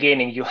very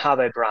beginning, you have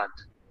a brand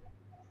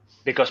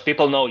because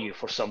people know you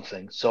for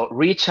something. So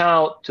reach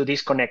out to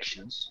these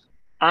connections,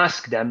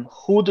 ask them,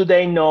 who do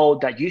they know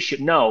that you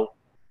should know?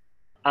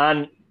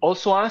 And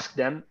also ask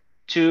them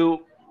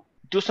to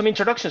do some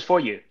introductions for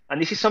you. And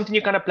this is something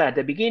you can apply at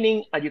the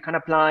beginning and you can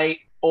apply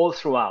all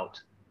throughout.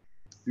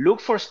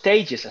 Look for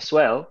stages as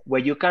well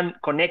where you can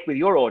connect with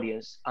your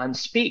audience and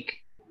speak.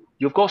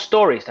 You've got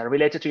stories that are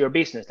related to your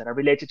business, that are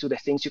related to the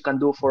things you can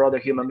do for other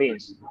human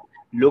beings.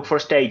 Look for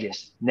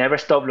stages. Never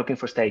stop looking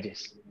for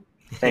stages.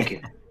 Thank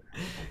you.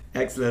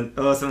 Excellent.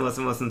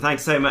 Awesome.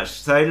 Thanks so much.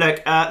 So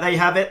look, there you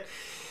have it.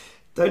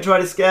 Don't try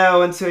to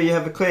scale until you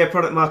have a clear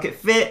product market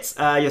fit.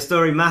 Your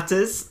story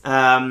matters.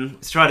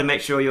 Let's try to make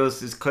sure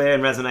yours is clear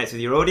and resonates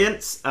with your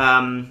audience.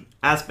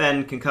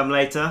 Spend can come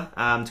later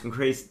to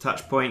increase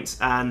touch points,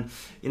 and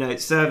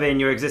serving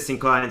your existing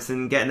clients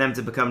and getting them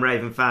to become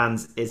raving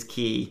fans is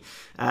key.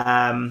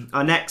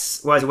 Our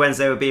next Wiser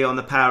Wednesday will be on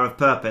the power of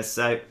purpose.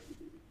 So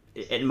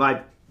in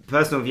my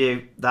personal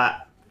view,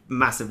 that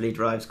massively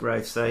drives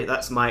growth. So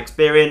that's my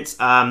experience.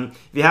 If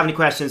you have any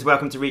questions,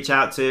 welcome to reach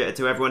out to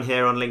everyone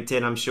here on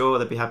LinkedIn. I'm sure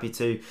they'd be happy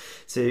to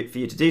for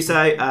you to do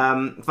so.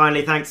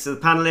 Finally, thanks to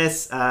the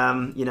panelists.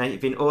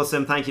 You've been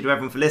awesome. Thank you to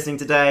everyone for listening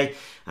today,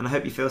 and I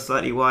hope you feel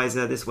slightly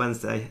wiser this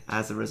Wednesday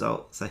as a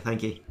result. So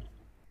thank you.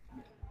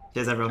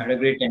 Cheers, everyone. Had a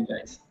great time,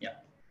 guys. Yeah.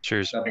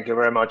 Cheers. Thank you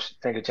very much.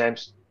 Thank you,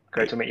 James.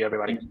 Great to meet you,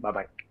 everybody.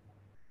 Bye-bye.